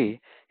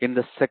finally, in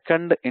the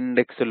second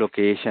index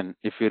location,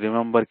 if you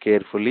remember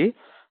carefully,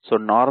 so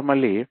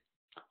normally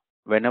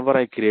whenever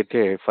I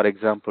created, for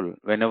example,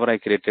 whenever I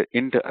created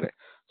int array,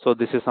 so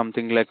this is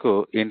something like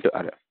int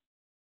array.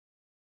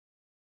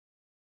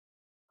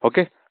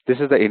 Okay, this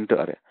is the int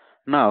array.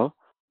 Now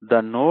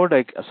the node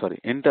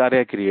int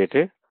array I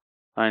created,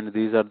 and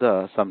these are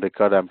the some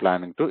record I'm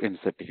planning to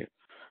insert here.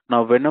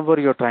 Now whenever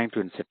you're trying to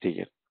insert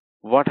here,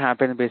 what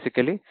happens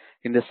basically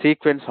in the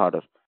sequence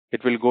order,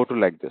 it will go to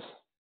like this.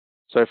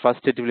 So first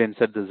it will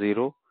insert the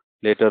 0,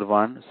 later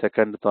 1,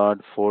 second,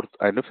 third, fourth,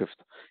 and the fifth.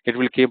 It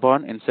will keep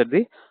on insert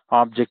the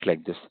object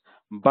like this.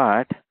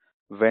 But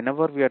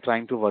whenever we are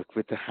trying to work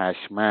with a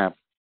hash map,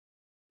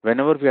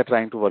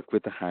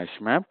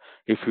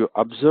 if you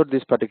observe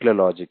this particular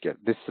logic here,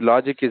 this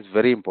logic is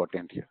very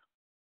important here.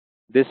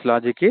 This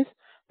logic is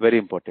very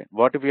important.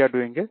 What we are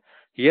doing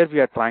here we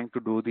are trying to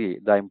do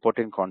the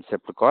important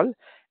concept called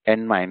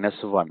n minus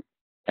 1.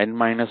 N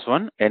minus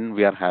 1, n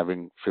we are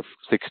having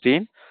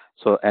 16.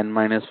 So n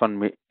minus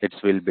 1, it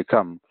will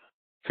become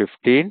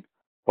 15.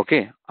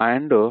 Okay,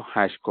 and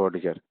hash code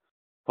here.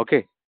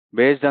 Okay,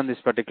 based on this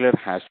particular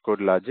hash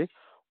code logic,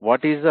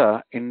 what is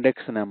the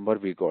index number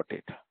we got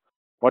it?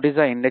 What is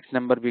the index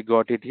number we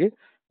got it here?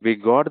 We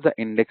got the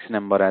index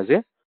number as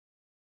a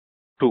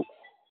 2.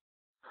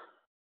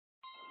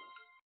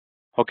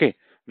 Okay,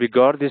 we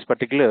got this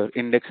particular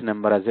index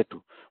number as a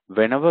 2.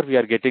 Whenever we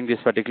are getting this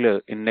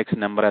particular index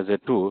number as a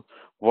 2,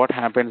 what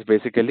happens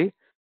basically?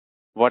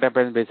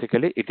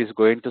 It is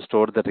going to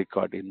store the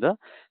record in the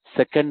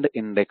second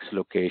index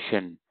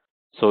location.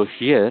 So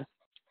here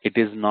it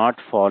is not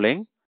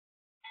falling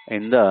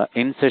in the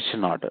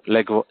insertion order.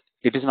 Like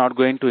it is not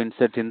going to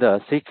insert in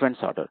the sequence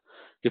order.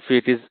 If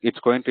it's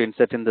going to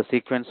insert in the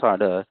sequence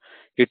order,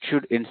 it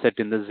should insert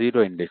in the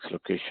 0 index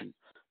location.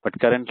 But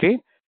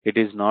currently it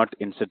is not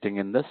inserting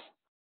in this.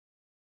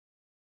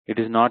 It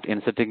is not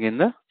inserting in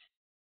the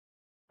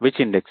which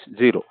index?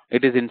 0.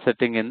 It is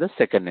inserting in the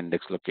second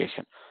index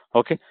location.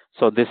 Okay,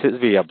 so this is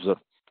we observe.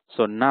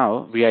 So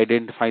now we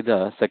identify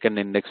the second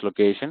index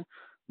location.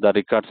 The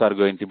records are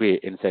going to be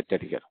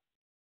inserted here.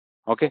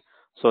 Okay,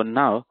 so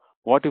now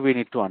what do we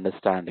need to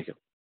understand here?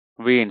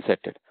 We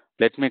inserted.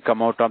 Let me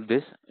come out of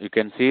this. You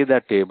can see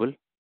the table.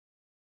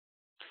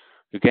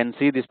 You can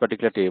see this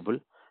particular table.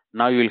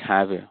 Now you will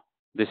have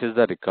this is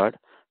the record.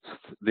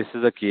 This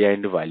is the key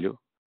and value.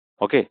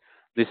 Okay,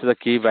 this is the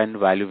key and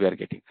value we are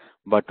getting.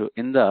 But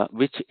in the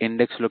which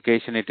index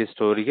location it is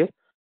stored here?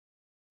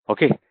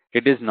 Okay,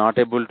 it is not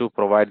able to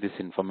provide this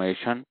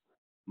information,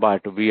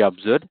 but we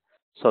observed.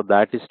 So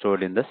that is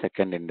stored in the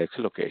second index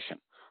location.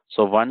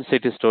 So once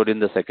it is stored in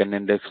the second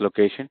index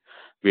location,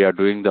 we are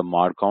doing the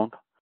mod count.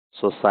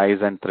 So size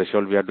and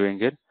threshold we are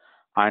doing it.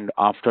 And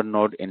after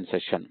node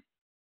insertion.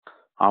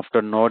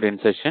 After node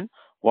insertion,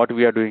 what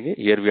we are doing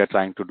here we are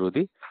trying to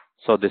do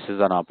so this is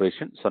an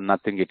operation. So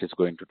nothing it is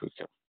going to do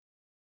here.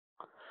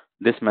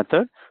 This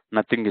method,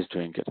 nothing is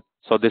doing it.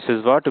 So this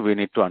is what we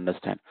need to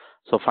understand.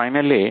 So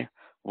finally,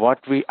 what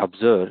we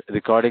observe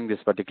recording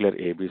this particular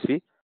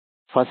ABC,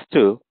 first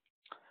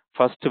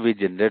we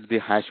generate the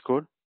hash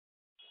code.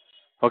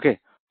 Okay,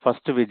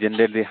 first we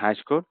generate the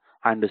hash code,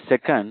 and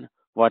second,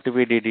 what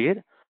we did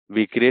here,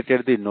 we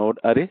created the node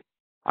array,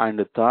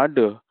 and third,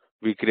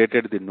 we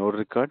created the node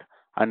record,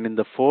 and in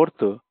the fourth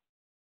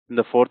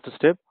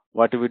step,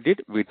 what we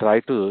did, we try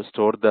to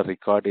store the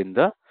record in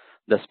the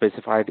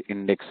specified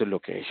index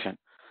location.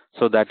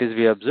 So that is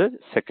we observe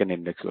second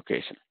index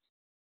location.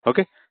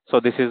 Okay,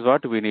 so this is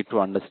what we need to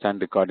understand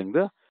regarding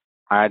the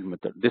add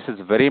method. This is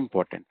very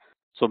important.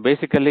 So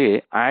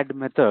basically add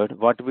method,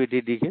 what we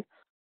did here,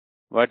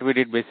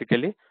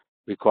 basically,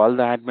 we call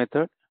the add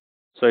method.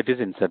 So it is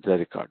insert the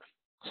record.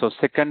 So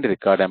second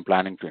record I'm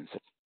planning to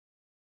insert.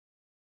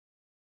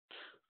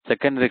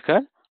 Second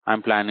record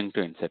I'm planning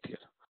to insert here.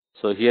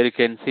 So here you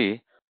can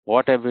see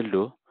what I will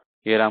do.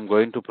 Here I'm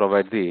going to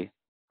provide the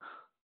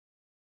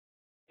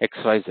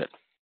XYZ.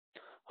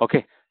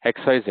 Okay,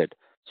 XYZ.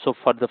 So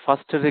for the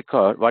first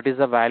record, what is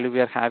the value we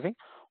are having?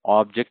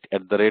 Object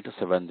at the rate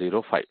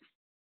 705.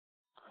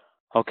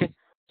 Okay,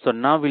 so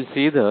now we'll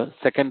see the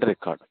second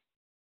record.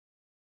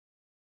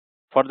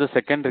 For the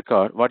second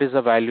record, what is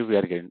the value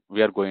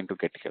we are going to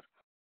get here?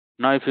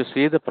 Now if you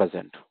see the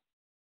present,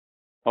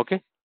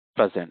 okay,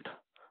 present.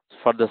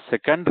 For the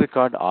second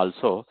record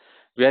also,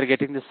 we are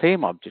getting the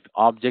same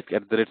object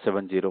at the rate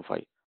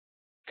 705.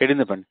 Getting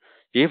the point?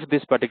 If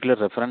this particular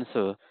reference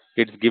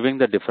it's giving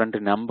the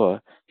different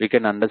number, we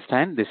can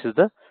understand this is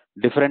the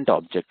different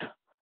object.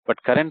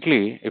 But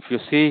currently, if you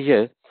see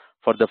here,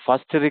 for the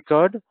first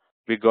record,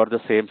 we got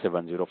the same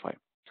 705.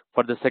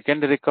 For the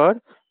second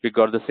record, we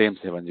got the same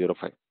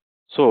 705.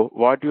 So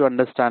what you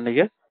understand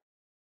here,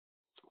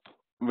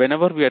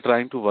 whenever we are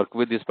trying to work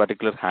with this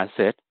particular hash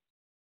set,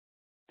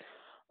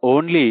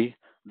 only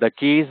the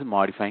key is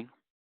modifying,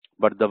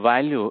 but the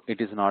value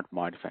it is not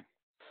modifying.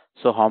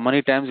 So how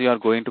many times you are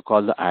going to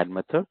call the add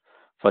method?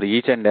 For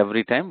each and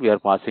every time we are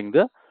passing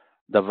the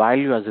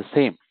value as the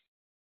same.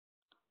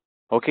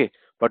 Okay,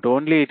 but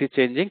only it is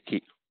changing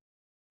key.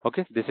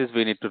 Okay, this is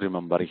we need to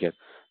remember here.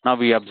 Now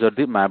we observe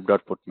the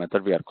map.put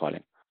method we are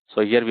calling.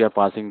 So here we are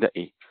passing the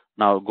E.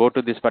 Now go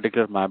to this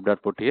particular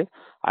map.put here,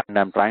 and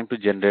I'm trying to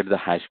generate the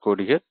hash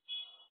code here.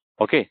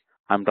 Okay,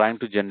 I'm trying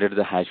to generate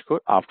the hash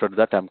code. After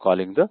that, I'm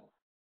calling the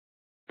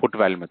put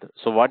value method.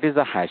 So what is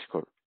the hash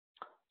code?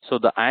 So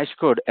the hash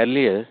code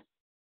earlier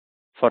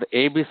for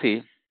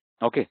ABC,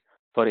 okay,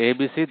 for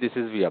ABC this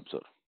is we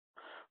observe.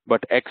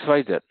 But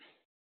XYZ,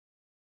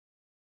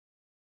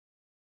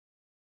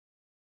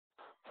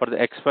 for the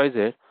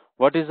XYZ,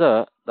 what is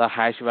the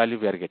hash value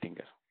we are getting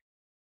here?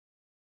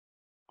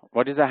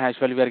 What is the hash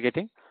value we are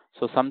getting?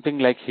 So something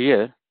like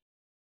here,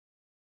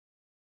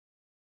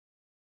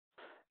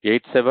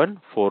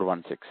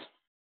 87416.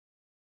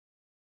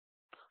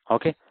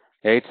 Okay,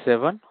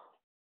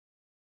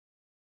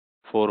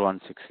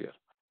 87416 here.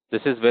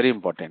 This is very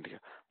important here.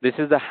 This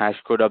is the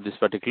hash code of this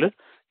particular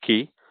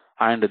key,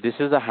 and this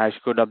is the hash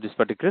code of this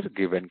particular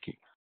given key.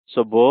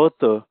 So both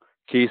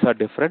keys are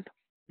different.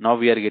 Now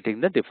we are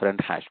getting the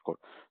different hash code.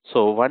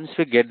 So once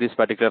we get this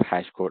particular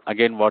hash code,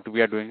 again what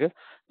we are doing here,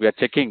 we are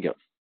checking here.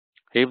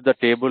 If the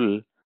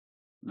table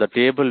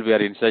we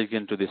are inserting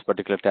into this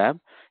particular tab,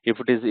 if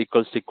it is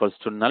equals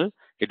to null,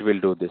 it will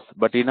do this.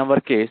 But in our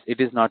case,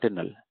 it is not a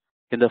null.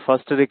 In the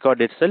first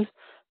record itself,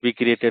 we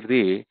created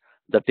the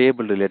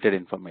table related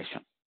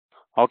information.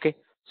 Okay,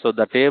 so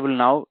the table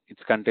now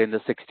it's contains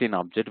the 16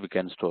 object we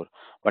can store,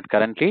 but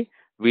currently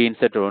we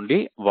insert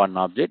only one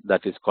object,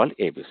 that is called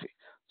ABC.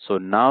 So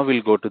now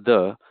we'll go to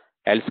the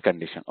else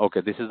condition.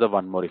 Okay, this is the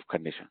one more if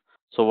condition.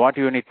 So what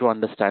you need to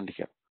understand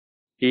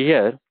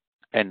here,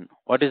 n,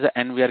 what is the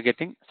n we are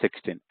getting?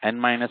 16, n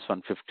minus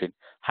 115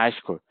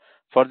 hash code.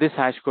 For this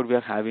hash code we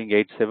are having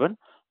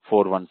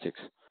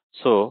 87416.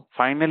 So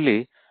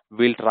finally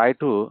we'll try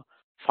to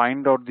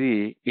find out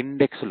the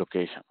index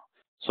location.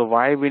 So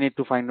why we need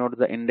to find out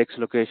the index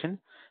location?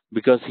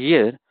 Because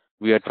here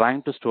we are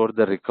trying to store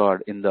the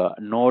record in the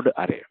node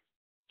array.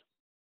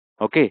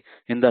 Okay,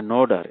 in the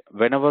node array.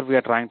 Whenever we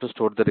are trying to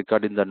store the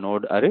record in the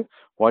node array,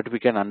 what we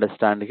can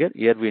understand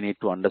here we need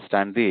to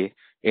understand the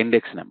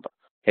index number.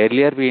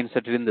 Earlier we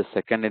inserted in the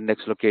second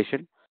index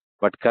location,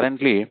 but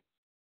currently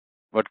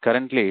what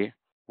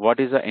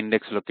is the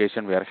index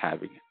location we are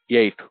having?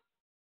 8.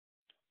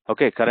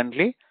 Okay,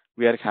 currently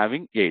we are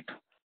having 8.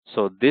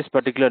 So this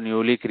particular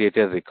newly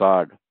created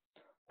record,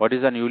 what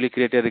is the newly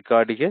created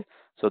record here?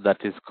 So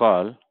that is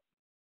called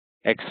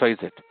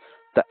XYZ.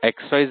 The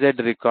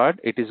XYZ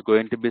record, it is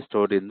going to be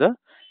stored in the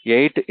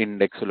 8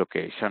 index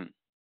location.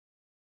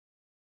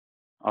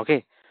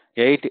 Okay,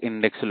 8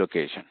 index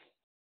location.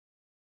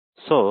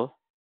 So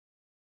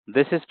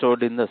this is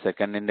stored in the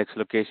second index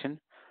location.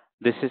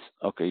 This is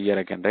okay here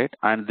again, right?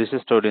 And this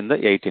is stored in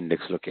the 8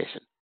 index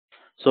location.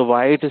 So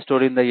why it is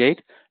stored in the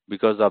 8?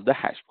 Because of the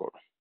hash code.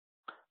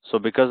 So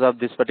because of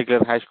this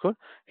particular hash code,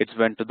 it's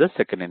went to the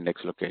second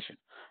index location.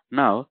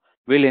 Now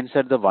we'll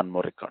insert the one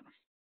more record.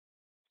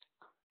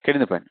 Getting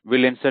the point?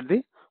 We'll insert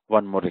the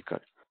one more record.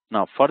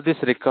 Now for this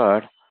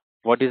record,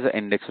 what is the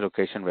index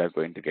location we are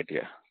going to get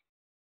here?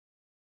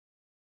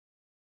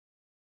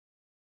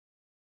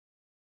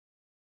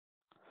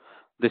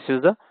 This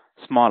is the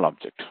small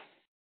object.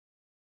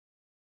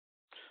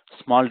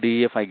 Small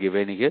def I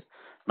given here.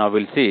 Now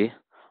we'll see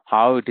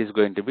how it is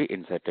going to be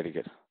inserted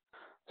here.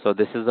 So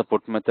this is the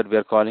put method we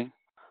are calling.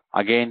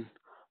 Again,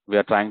 we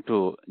are trying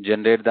to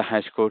generate the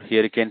hash code.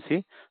 Here you can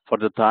see for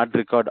the third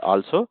record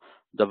also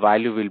the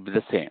value will be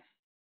the same.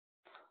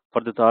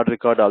 For the third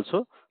record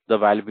also the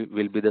value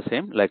will be the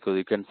same. Like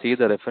you can see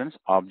the reference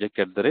object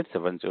at the rate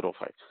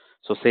 705.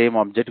 So same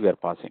object we are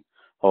passing.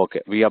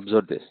 Okay, we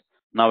observe this.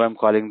 Now I'm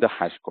calling the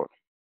hash code.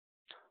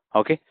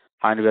 Okay,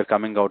 and we are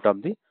coming out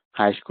of the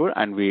hash code,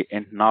 and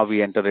now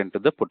we enter into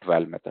the put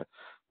val method.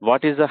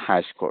 What is the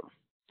hash code?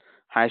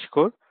 Hash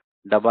code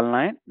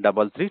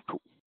 99332.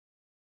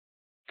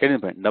 Can you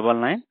find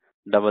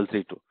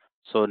 99332?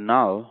 So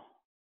now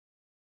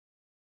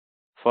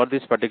for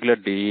this particular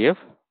DEF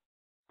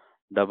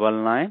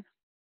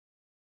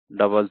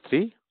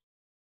 99332.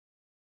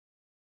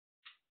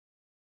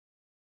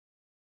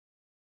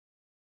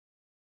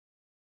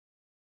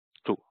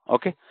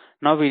 Okay,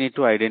 now we need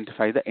to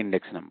identify the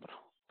index number.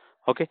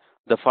 Okay,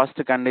 the first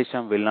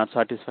condition will not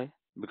satisfy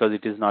because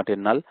it is not a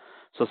null.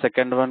 So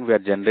second one, we are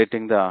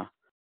generating the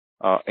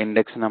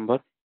index number.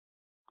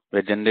 We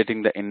are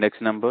generating the index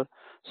number.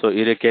 So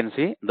here you can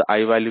see the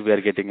I value we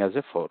are getting as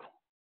a 4.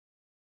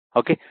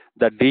 Okay,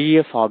 the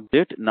DEF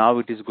object now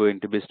it is going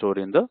to be stored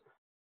in the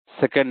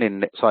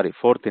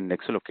fourth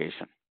index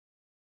location.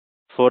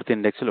 Fourth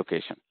index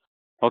location.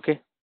 Okay.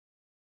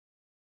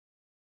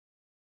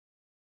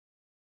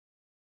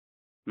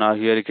 Now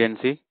here you can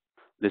see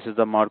this is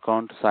the mod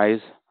count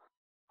size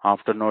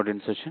after node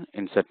insertion,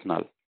 insert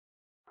null.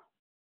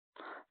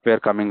 We are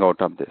coming out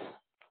of this.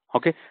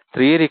 Okay,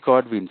 3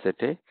 record we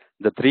inserted.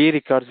 The 3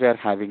 records we are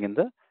having in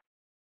the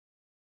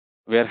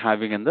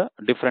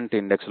different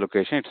index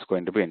location. It's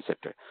going to be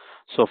inserted.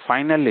 So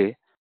finally,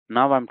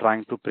 now I'm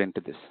trying to print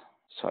this.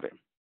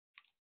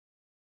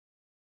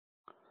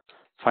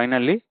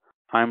 Finally,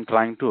 I'm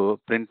trying to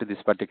print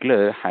this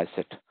particular hash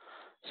set.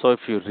 So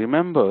if you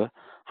remember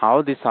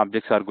how these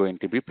objects are going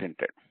to be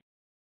printed.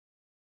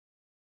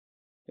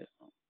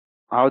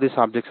 How these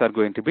objects are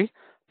going to be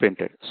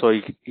printed. So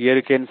here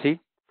you can see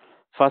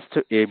first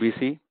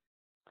ABC.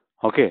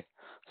 Okay.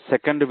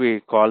 Second we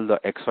call the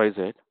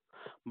XYZ.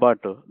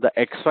 But the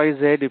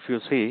XYZ, if you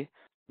see,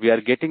 we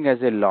are getting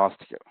as a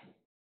lost here.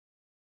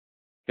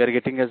 We are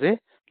getting as a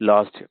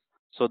lost here.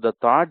 So the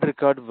third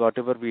record,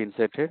 whatever we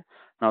inserted,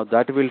 now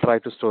that will try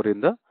to store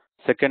in the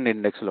second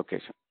index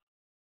location.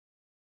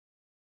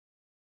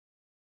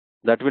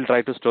 That will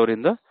try to store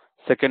in the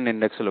second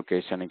index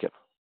location here.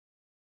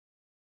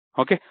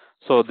 Okay.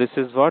 So this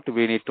is what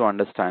we need to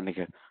understand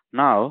here.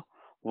 Now,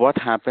 what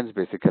happens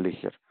basically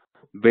here?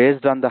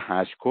 Based on the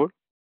hash code,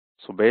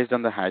 so based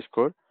on the hash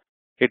code,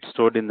 it's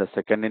stored in the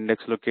second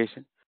index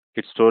location,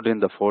 it's stored in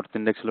the fourth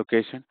index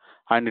location,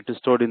 and it is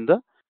stored in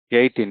the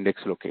eighth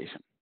index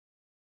location.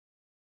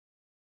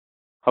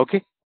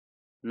 Okay.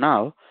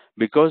 Now,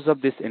 because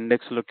of this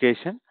index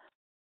location,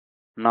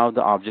 now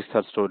the objects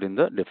are stored in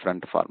the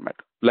different format.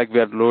 Like we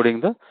are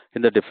loading the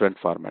in the different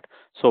format.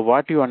 So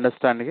what you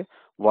understand here,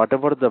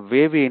 whatever the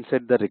way we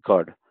insert the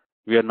record,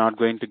 we are not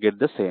going to get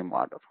the same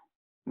order.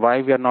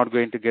 Why we are not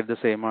going to get the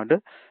same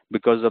order?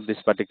 Because of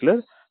this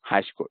particular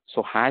hash code.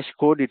 So hash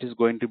code, it is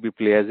going to be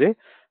play as a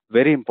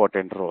very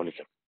important role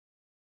here.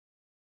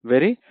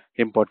 Very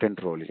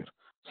important role here.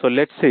 So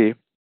let's see.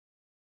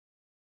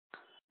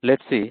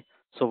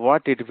 So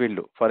what it will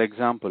do. For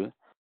example,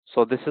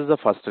 so this is the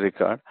first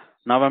record.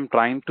 Now I'm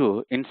trying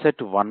to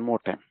insert one more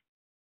time.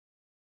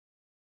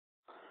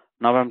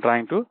 Now I'm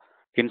trying to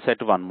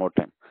insert one more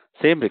time.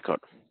 Same record.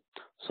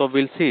 So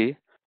we'll see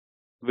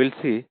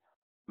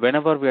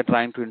whenever we are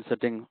trying to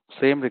inserting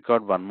same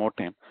record one more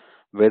time,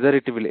 whether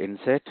it will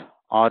insert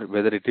or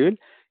whether it will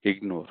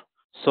ignore.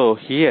 So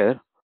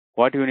here,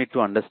 what you need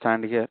to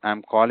understand here,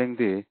 I'm calling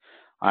the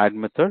add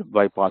method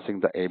by passing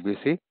the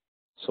ABC.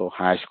 So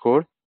hash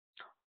code,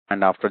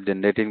 and after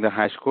generating the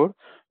hash code,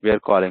 we are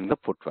calling the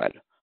put value.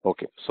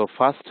 Okay. So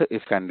first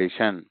if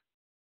condition,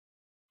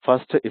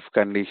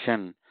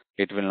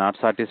 it will not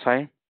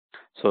satisfy.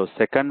 So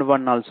second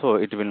one also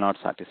it will not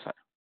satisfy.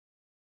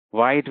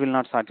 Why it will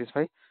not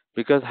satisfy?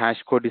 Because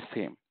hash code is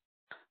same,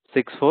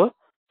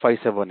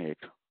 64578.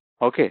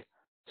 Okay.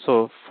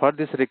 So for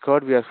this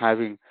record we are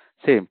having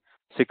same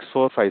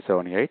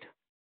 64578,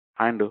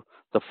 and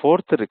the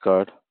fourth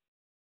record,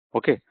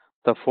 okay,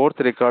 the fourth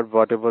record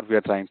whatever we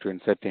are trying to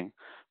inserting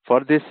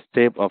for this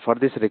for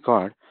this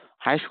record,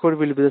 hash code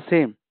will be the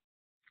same,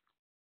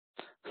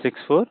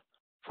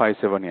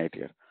 64578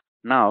 here.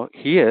 Now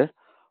here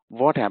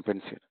what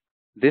happens here?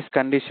 This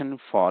condition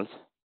false,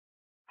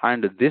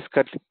 and this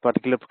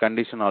particular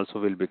condition also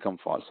will become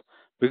false,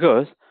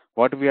 because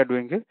what we are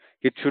doing is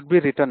it should be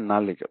written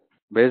null here.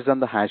 Based on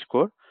the hash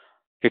code,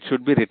 it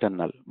should be written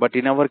null, but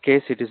in our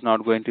case it is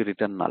not going to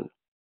return null.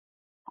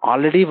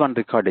 Already one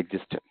record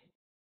existed.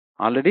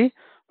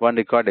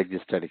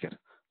 Here.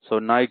 So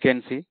now you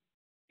can see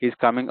is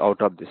coming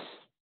out of this.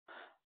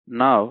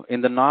 Now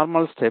in the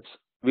normal steps,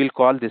 we'll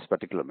call this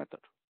particular method.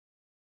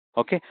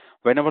 Okay,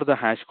 whenever the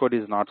hash code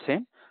is not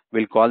same,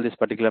 we'll call this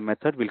particular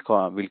method. We'll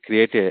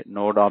create a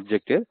node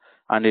object here,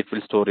 and it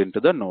will store into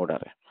the node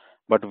array.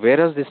 But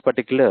whereas this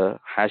particular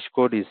hash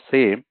code is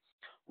same,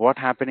 what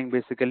happening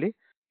basically?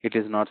 It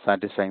is not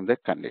satisfying the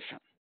condition.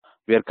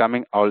 We are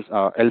coming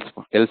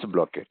else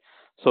blockade.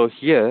 So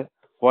here,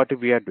 what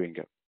we are doing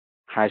here?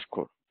 Hash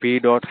code, p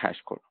dot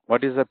hash code.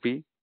 What is the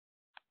p?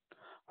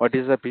 What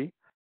is the p?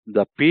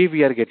 The p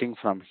we are getting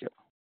from here.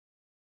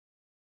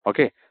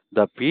 Okay,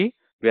 the p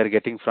we are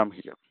getting from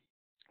here.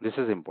 This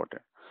is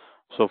important.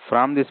 So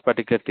from this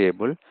particular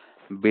table,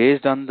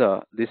 based on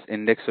this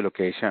index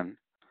location,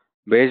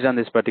 based on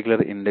this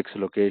particular index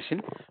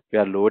location, we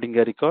are loading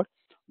a record.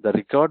 The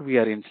record we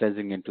are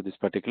initializing into this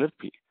particular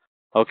p.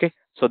 Okay,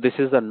 so this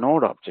is the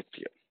node object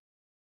here.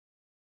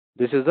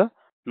 This is the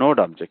node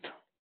object.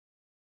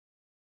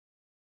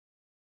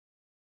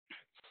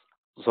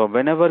 So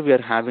whenever we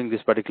are having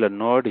this particular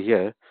node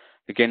here,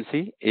 you can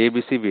see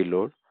ABC we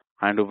load,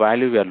 and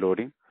value we are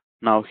loading.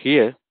 Now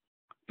here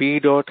p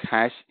dot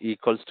hash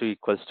equals to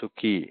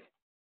key.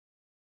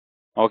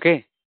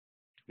 Okay,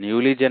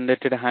 newly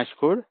generated hash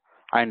code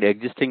and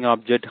existing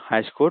object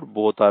hash code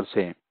both are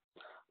same.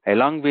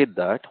 Along with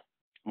that,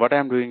 what I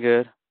am doing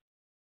here?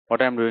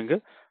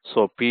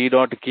 So p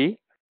dot key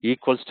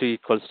equals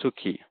to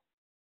key.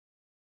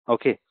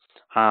 Okay,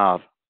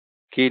 or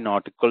key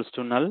not equals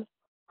to null,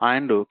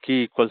 and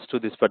key equals to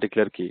this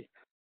particular key.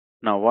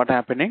 Now what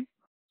happening?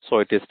 So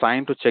it is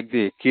trying to check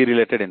the key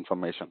related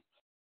information.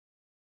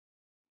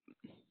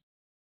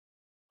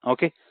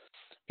 Okay,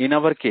 in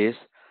our case,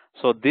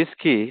 so this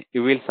key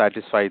you will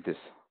satisfy this.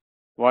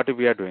 What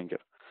we are doing here?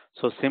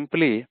 So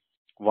simply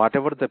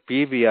whatever the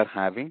p we are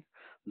having,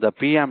 the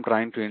p I'm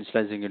trying to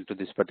initializing into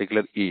this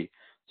particular e.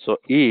 So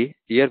e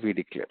here we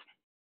declare.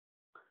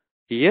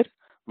 Here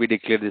we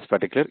declare this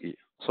particular e.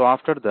 So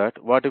after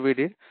that, what we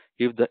did?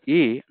 If the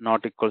e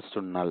not equals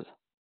to null,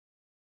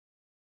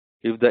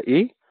 if the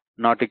e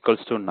not equals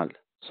to null,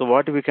 so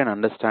what we can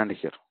understand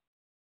here?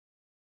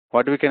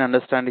 What we can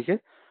understand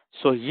here?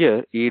 So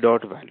here e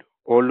dot value,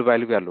 old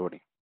value we are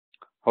loading.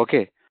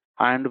 Okay,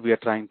 and we are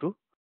trying to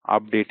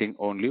updating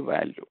only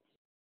value.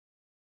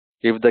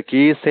 If the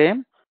key is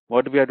same,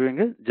 what we are doing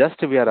is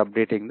just we are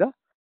updating the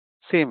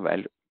same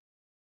value.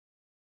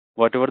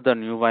 Whatever the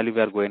new value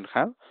we are going to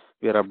have,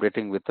 we are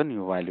updating with the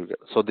new value.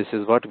 So this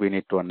is what we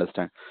need to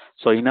understand.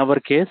 So in our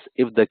case,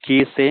 if the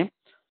key is same,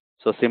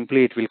 so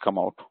simply it will come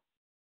out.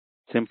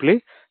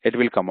 Simply it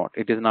will come out.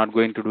 It is not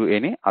going to do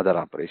any other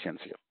operations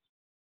here.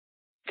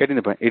 Getting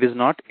the point? It is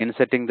not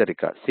inserting the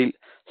record.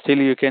 Still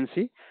you can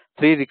see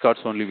 3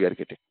 records only we are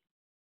getting.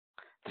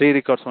 3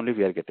 records only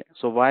we are getting.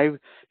 So why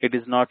it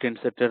is not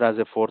inserted as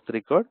a fourth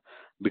record?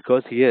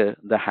 because here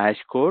the hash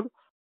code,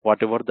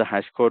 whatever the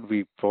hash code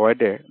we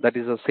provided, that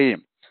is the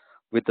same.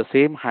 With the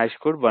same hash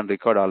code, one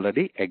record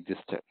already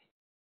existed.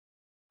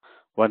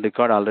 One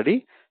record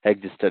already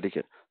existed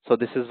here. So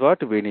this is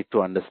what we need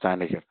to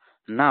understand here.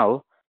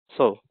 Now,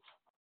 so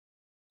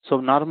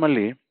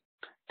normally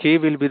key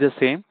will be the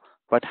same,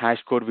 but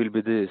hash code will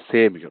be the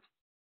same here.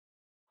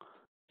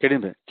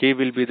 Getting me? Key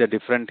will be the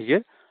different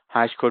here,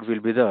 hash code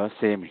will be the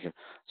same here.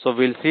 So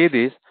we'll see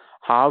this,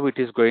 how it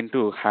is going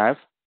to have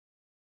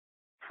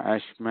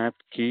hash map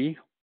key.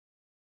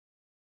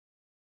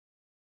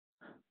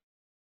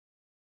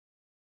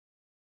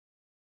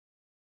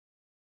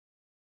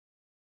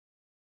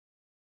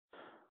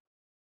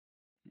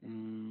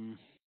 Mm,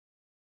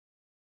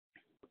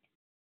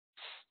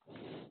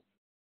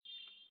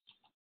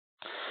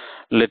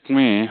 Let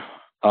me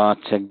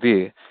check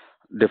the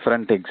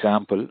different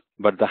example,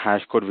 but the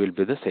hash code will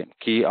be the same.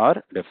 Key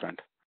are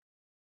different.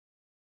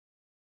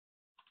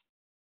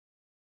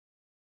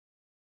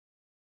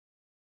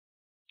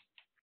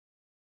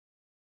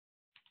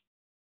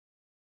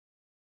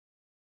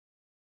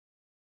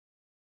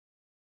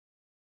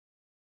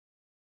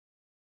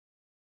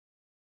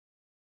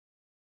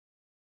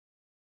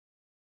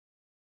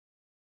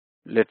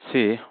 Let's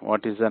see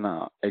what is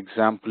an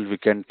example we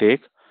can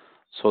take,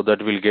 so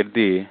that we'll get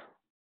the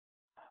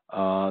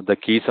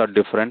keys are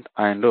different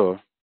and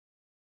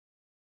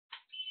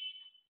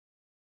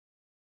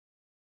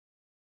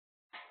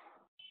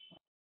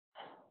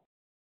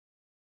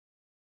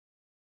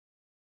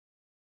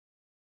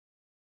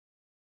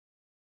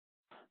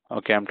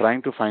okay, I'm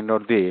trying to find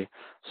out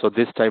so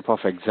this type of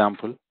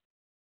example,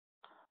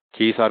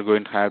 keys are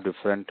going to have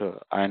different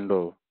and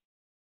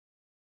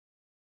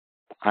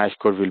hash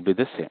code will be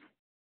the same.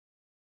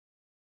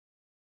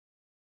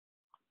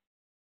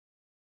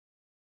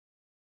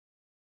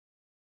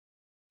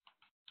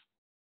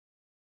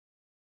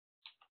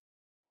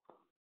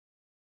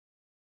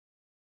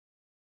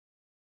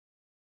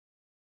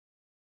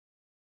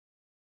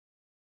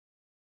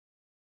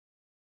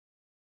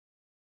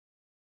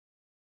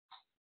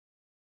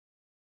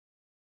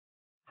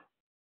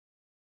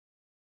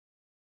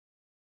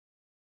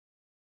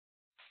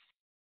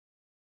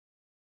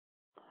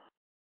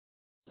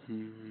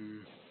 Hmm.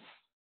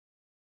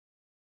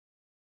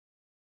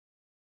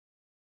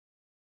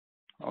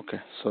 Okay,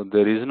 so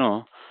there is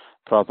no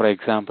proper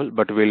example,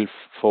 but we'll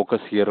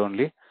focus here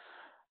only.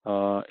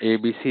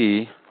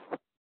 ABC.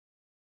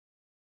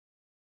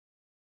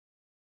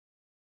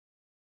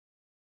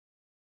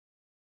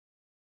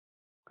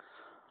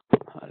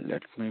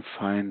 Let me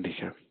find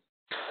here.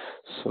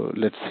 So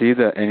let's see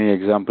the any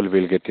example,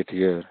 we'll get it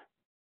here.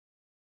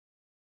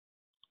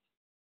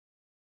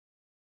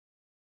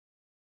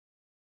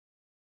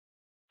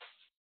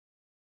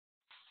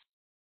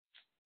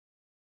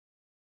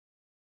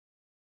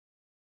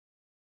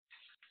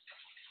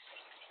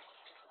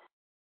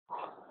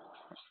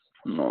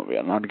 No, we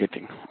are not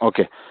getting.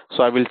 Okay,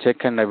 so I will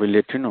check and I will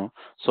let you know.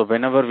 So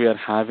whenever we are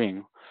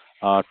having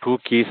two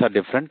keys are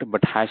different,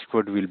 but hash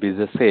code will be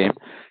the same.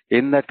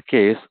 In that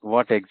case,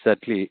 what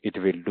exactly it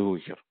will do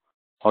here?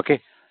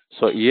 Okay,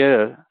 so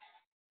here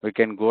we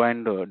can go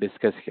and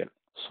discuss here.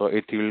 So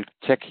it will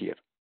check here.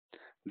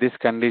 This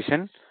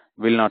condition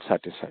will not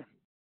satisfy.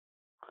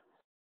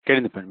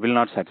 Getting the point? Will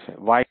not satisfy.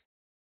 Why?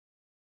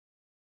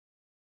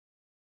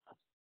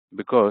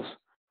 Because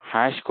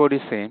hash code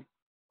is same,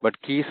 but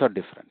keys are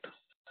different.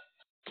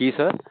 Keys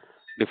are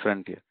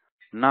different here.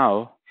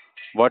 Now,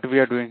 what we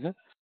are doing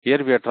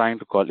here, we are trying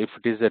to call, if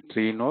it is a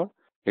tree node,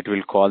 it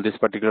will call this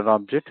particular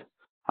object,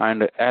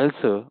 and else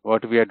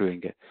what we are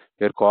doing here,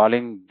 we are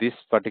calling this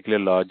particular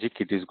logic,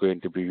 it is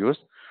going to be used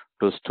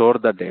to store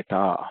the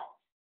data.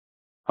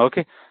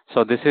 Okay,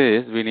 so this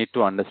is, we need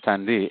to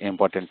understand the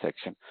important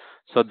section.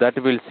 So that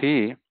we'll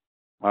see,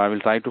 I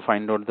will try to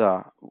find out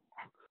the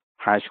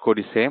hash code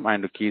is same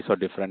and the keys are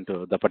different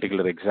to the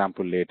particular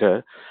example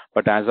later.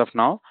 But as of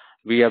now,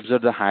 we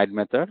observe the hide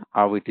method,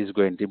 how it is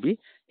going to be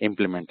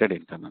implemented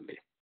internally.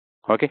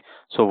 Okay,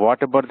 so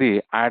what about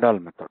the add all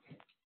method?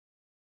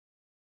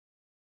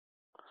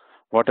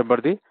 What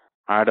about the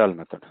add all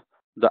method?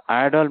 The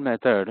add all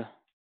method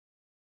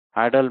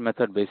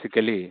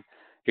basically,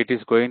 it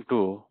is going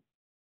to,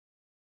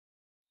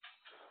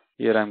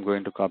 here I'm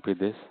going to copy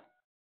this.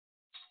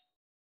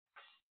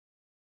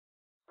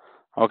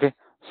 Okay,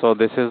 so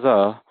this is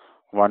a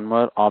one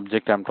more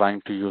object I'm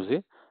trying to use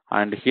it,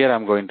 and here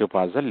I'm going to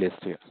pass the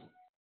list here.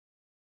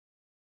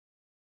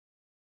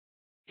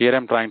 Here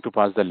I'm trying to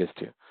pass the list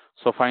here.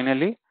 So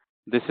finally,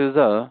 this is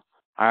the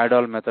add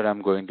all method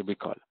I'm going to be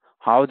called.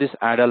 How this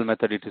add all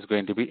method it is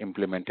going to be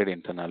implemented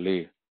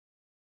internally.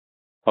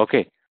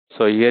 Okay,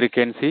 so here you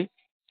can see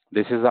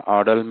this is the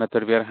add all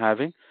method we are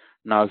having.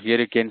 Now here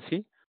you can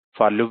see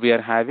for loop we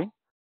are having,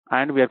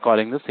 and we are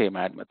calling the same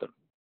add method.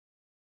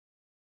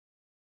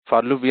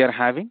 For loop we are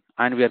having,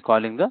 and we are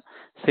calling the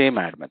same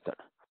add method.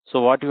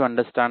 So what you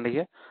understand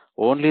here,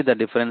 only the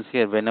difference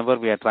here, whenever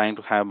we are trying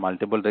to have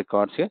multiple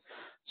records here,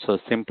 so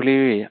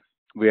simply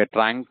we are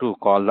trying to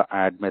call the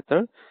add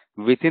method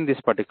within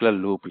this particular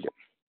loop here.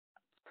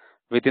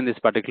 within this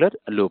particular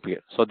loop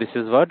here. So this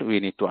is what we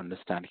need to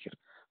understand here.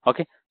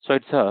 Okay, so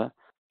it's a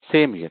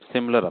same here,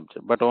 similar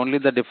object, but only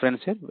the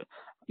difference here,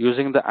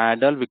 using the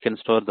add all we can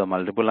store the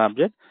multiple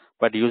object,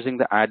 but using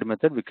the add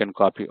method we can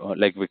copy, or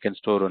like we can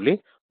store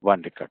only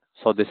one record.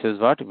 So this is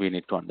what we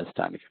need to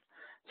understand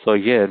here. So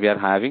here we are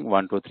having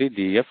 1 2 3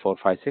 DF 4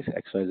 5 6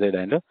 XYZ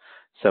and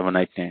 7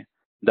 8 9.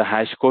 The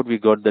hash code we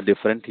got the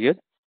different here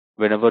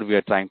whenever we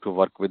are trying to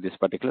work with this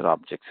particular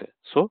objects here.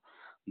 So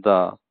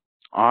the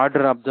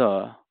order of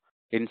the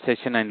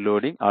insertion and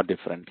loading are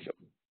different here.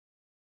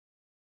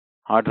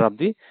 Order of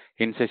the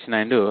insertion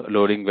and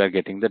loading we are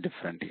getting the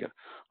different here.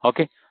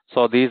 Okay,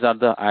 so these are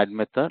the add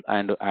method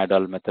and add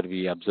all method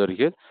we observe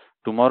here.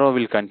 Tomorrow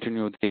we'll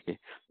continue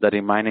the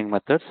remaining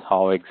methods,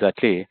 how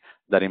exactly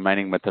the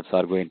remaining methods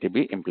are going to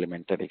be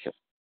implemented here.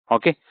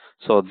 Okay,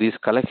 so this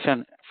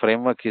collection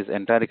framework is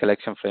entire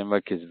collection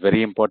framework is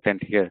very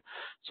important here.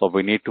 So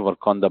we need to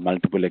work on the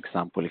multiple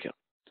example here,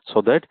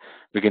 so that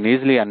we can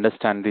easily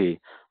understand the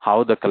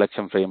how the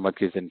collection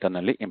framework is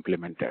internally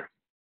implemented.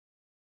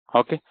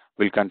 Okay,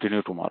 we'll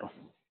continue tomorrow.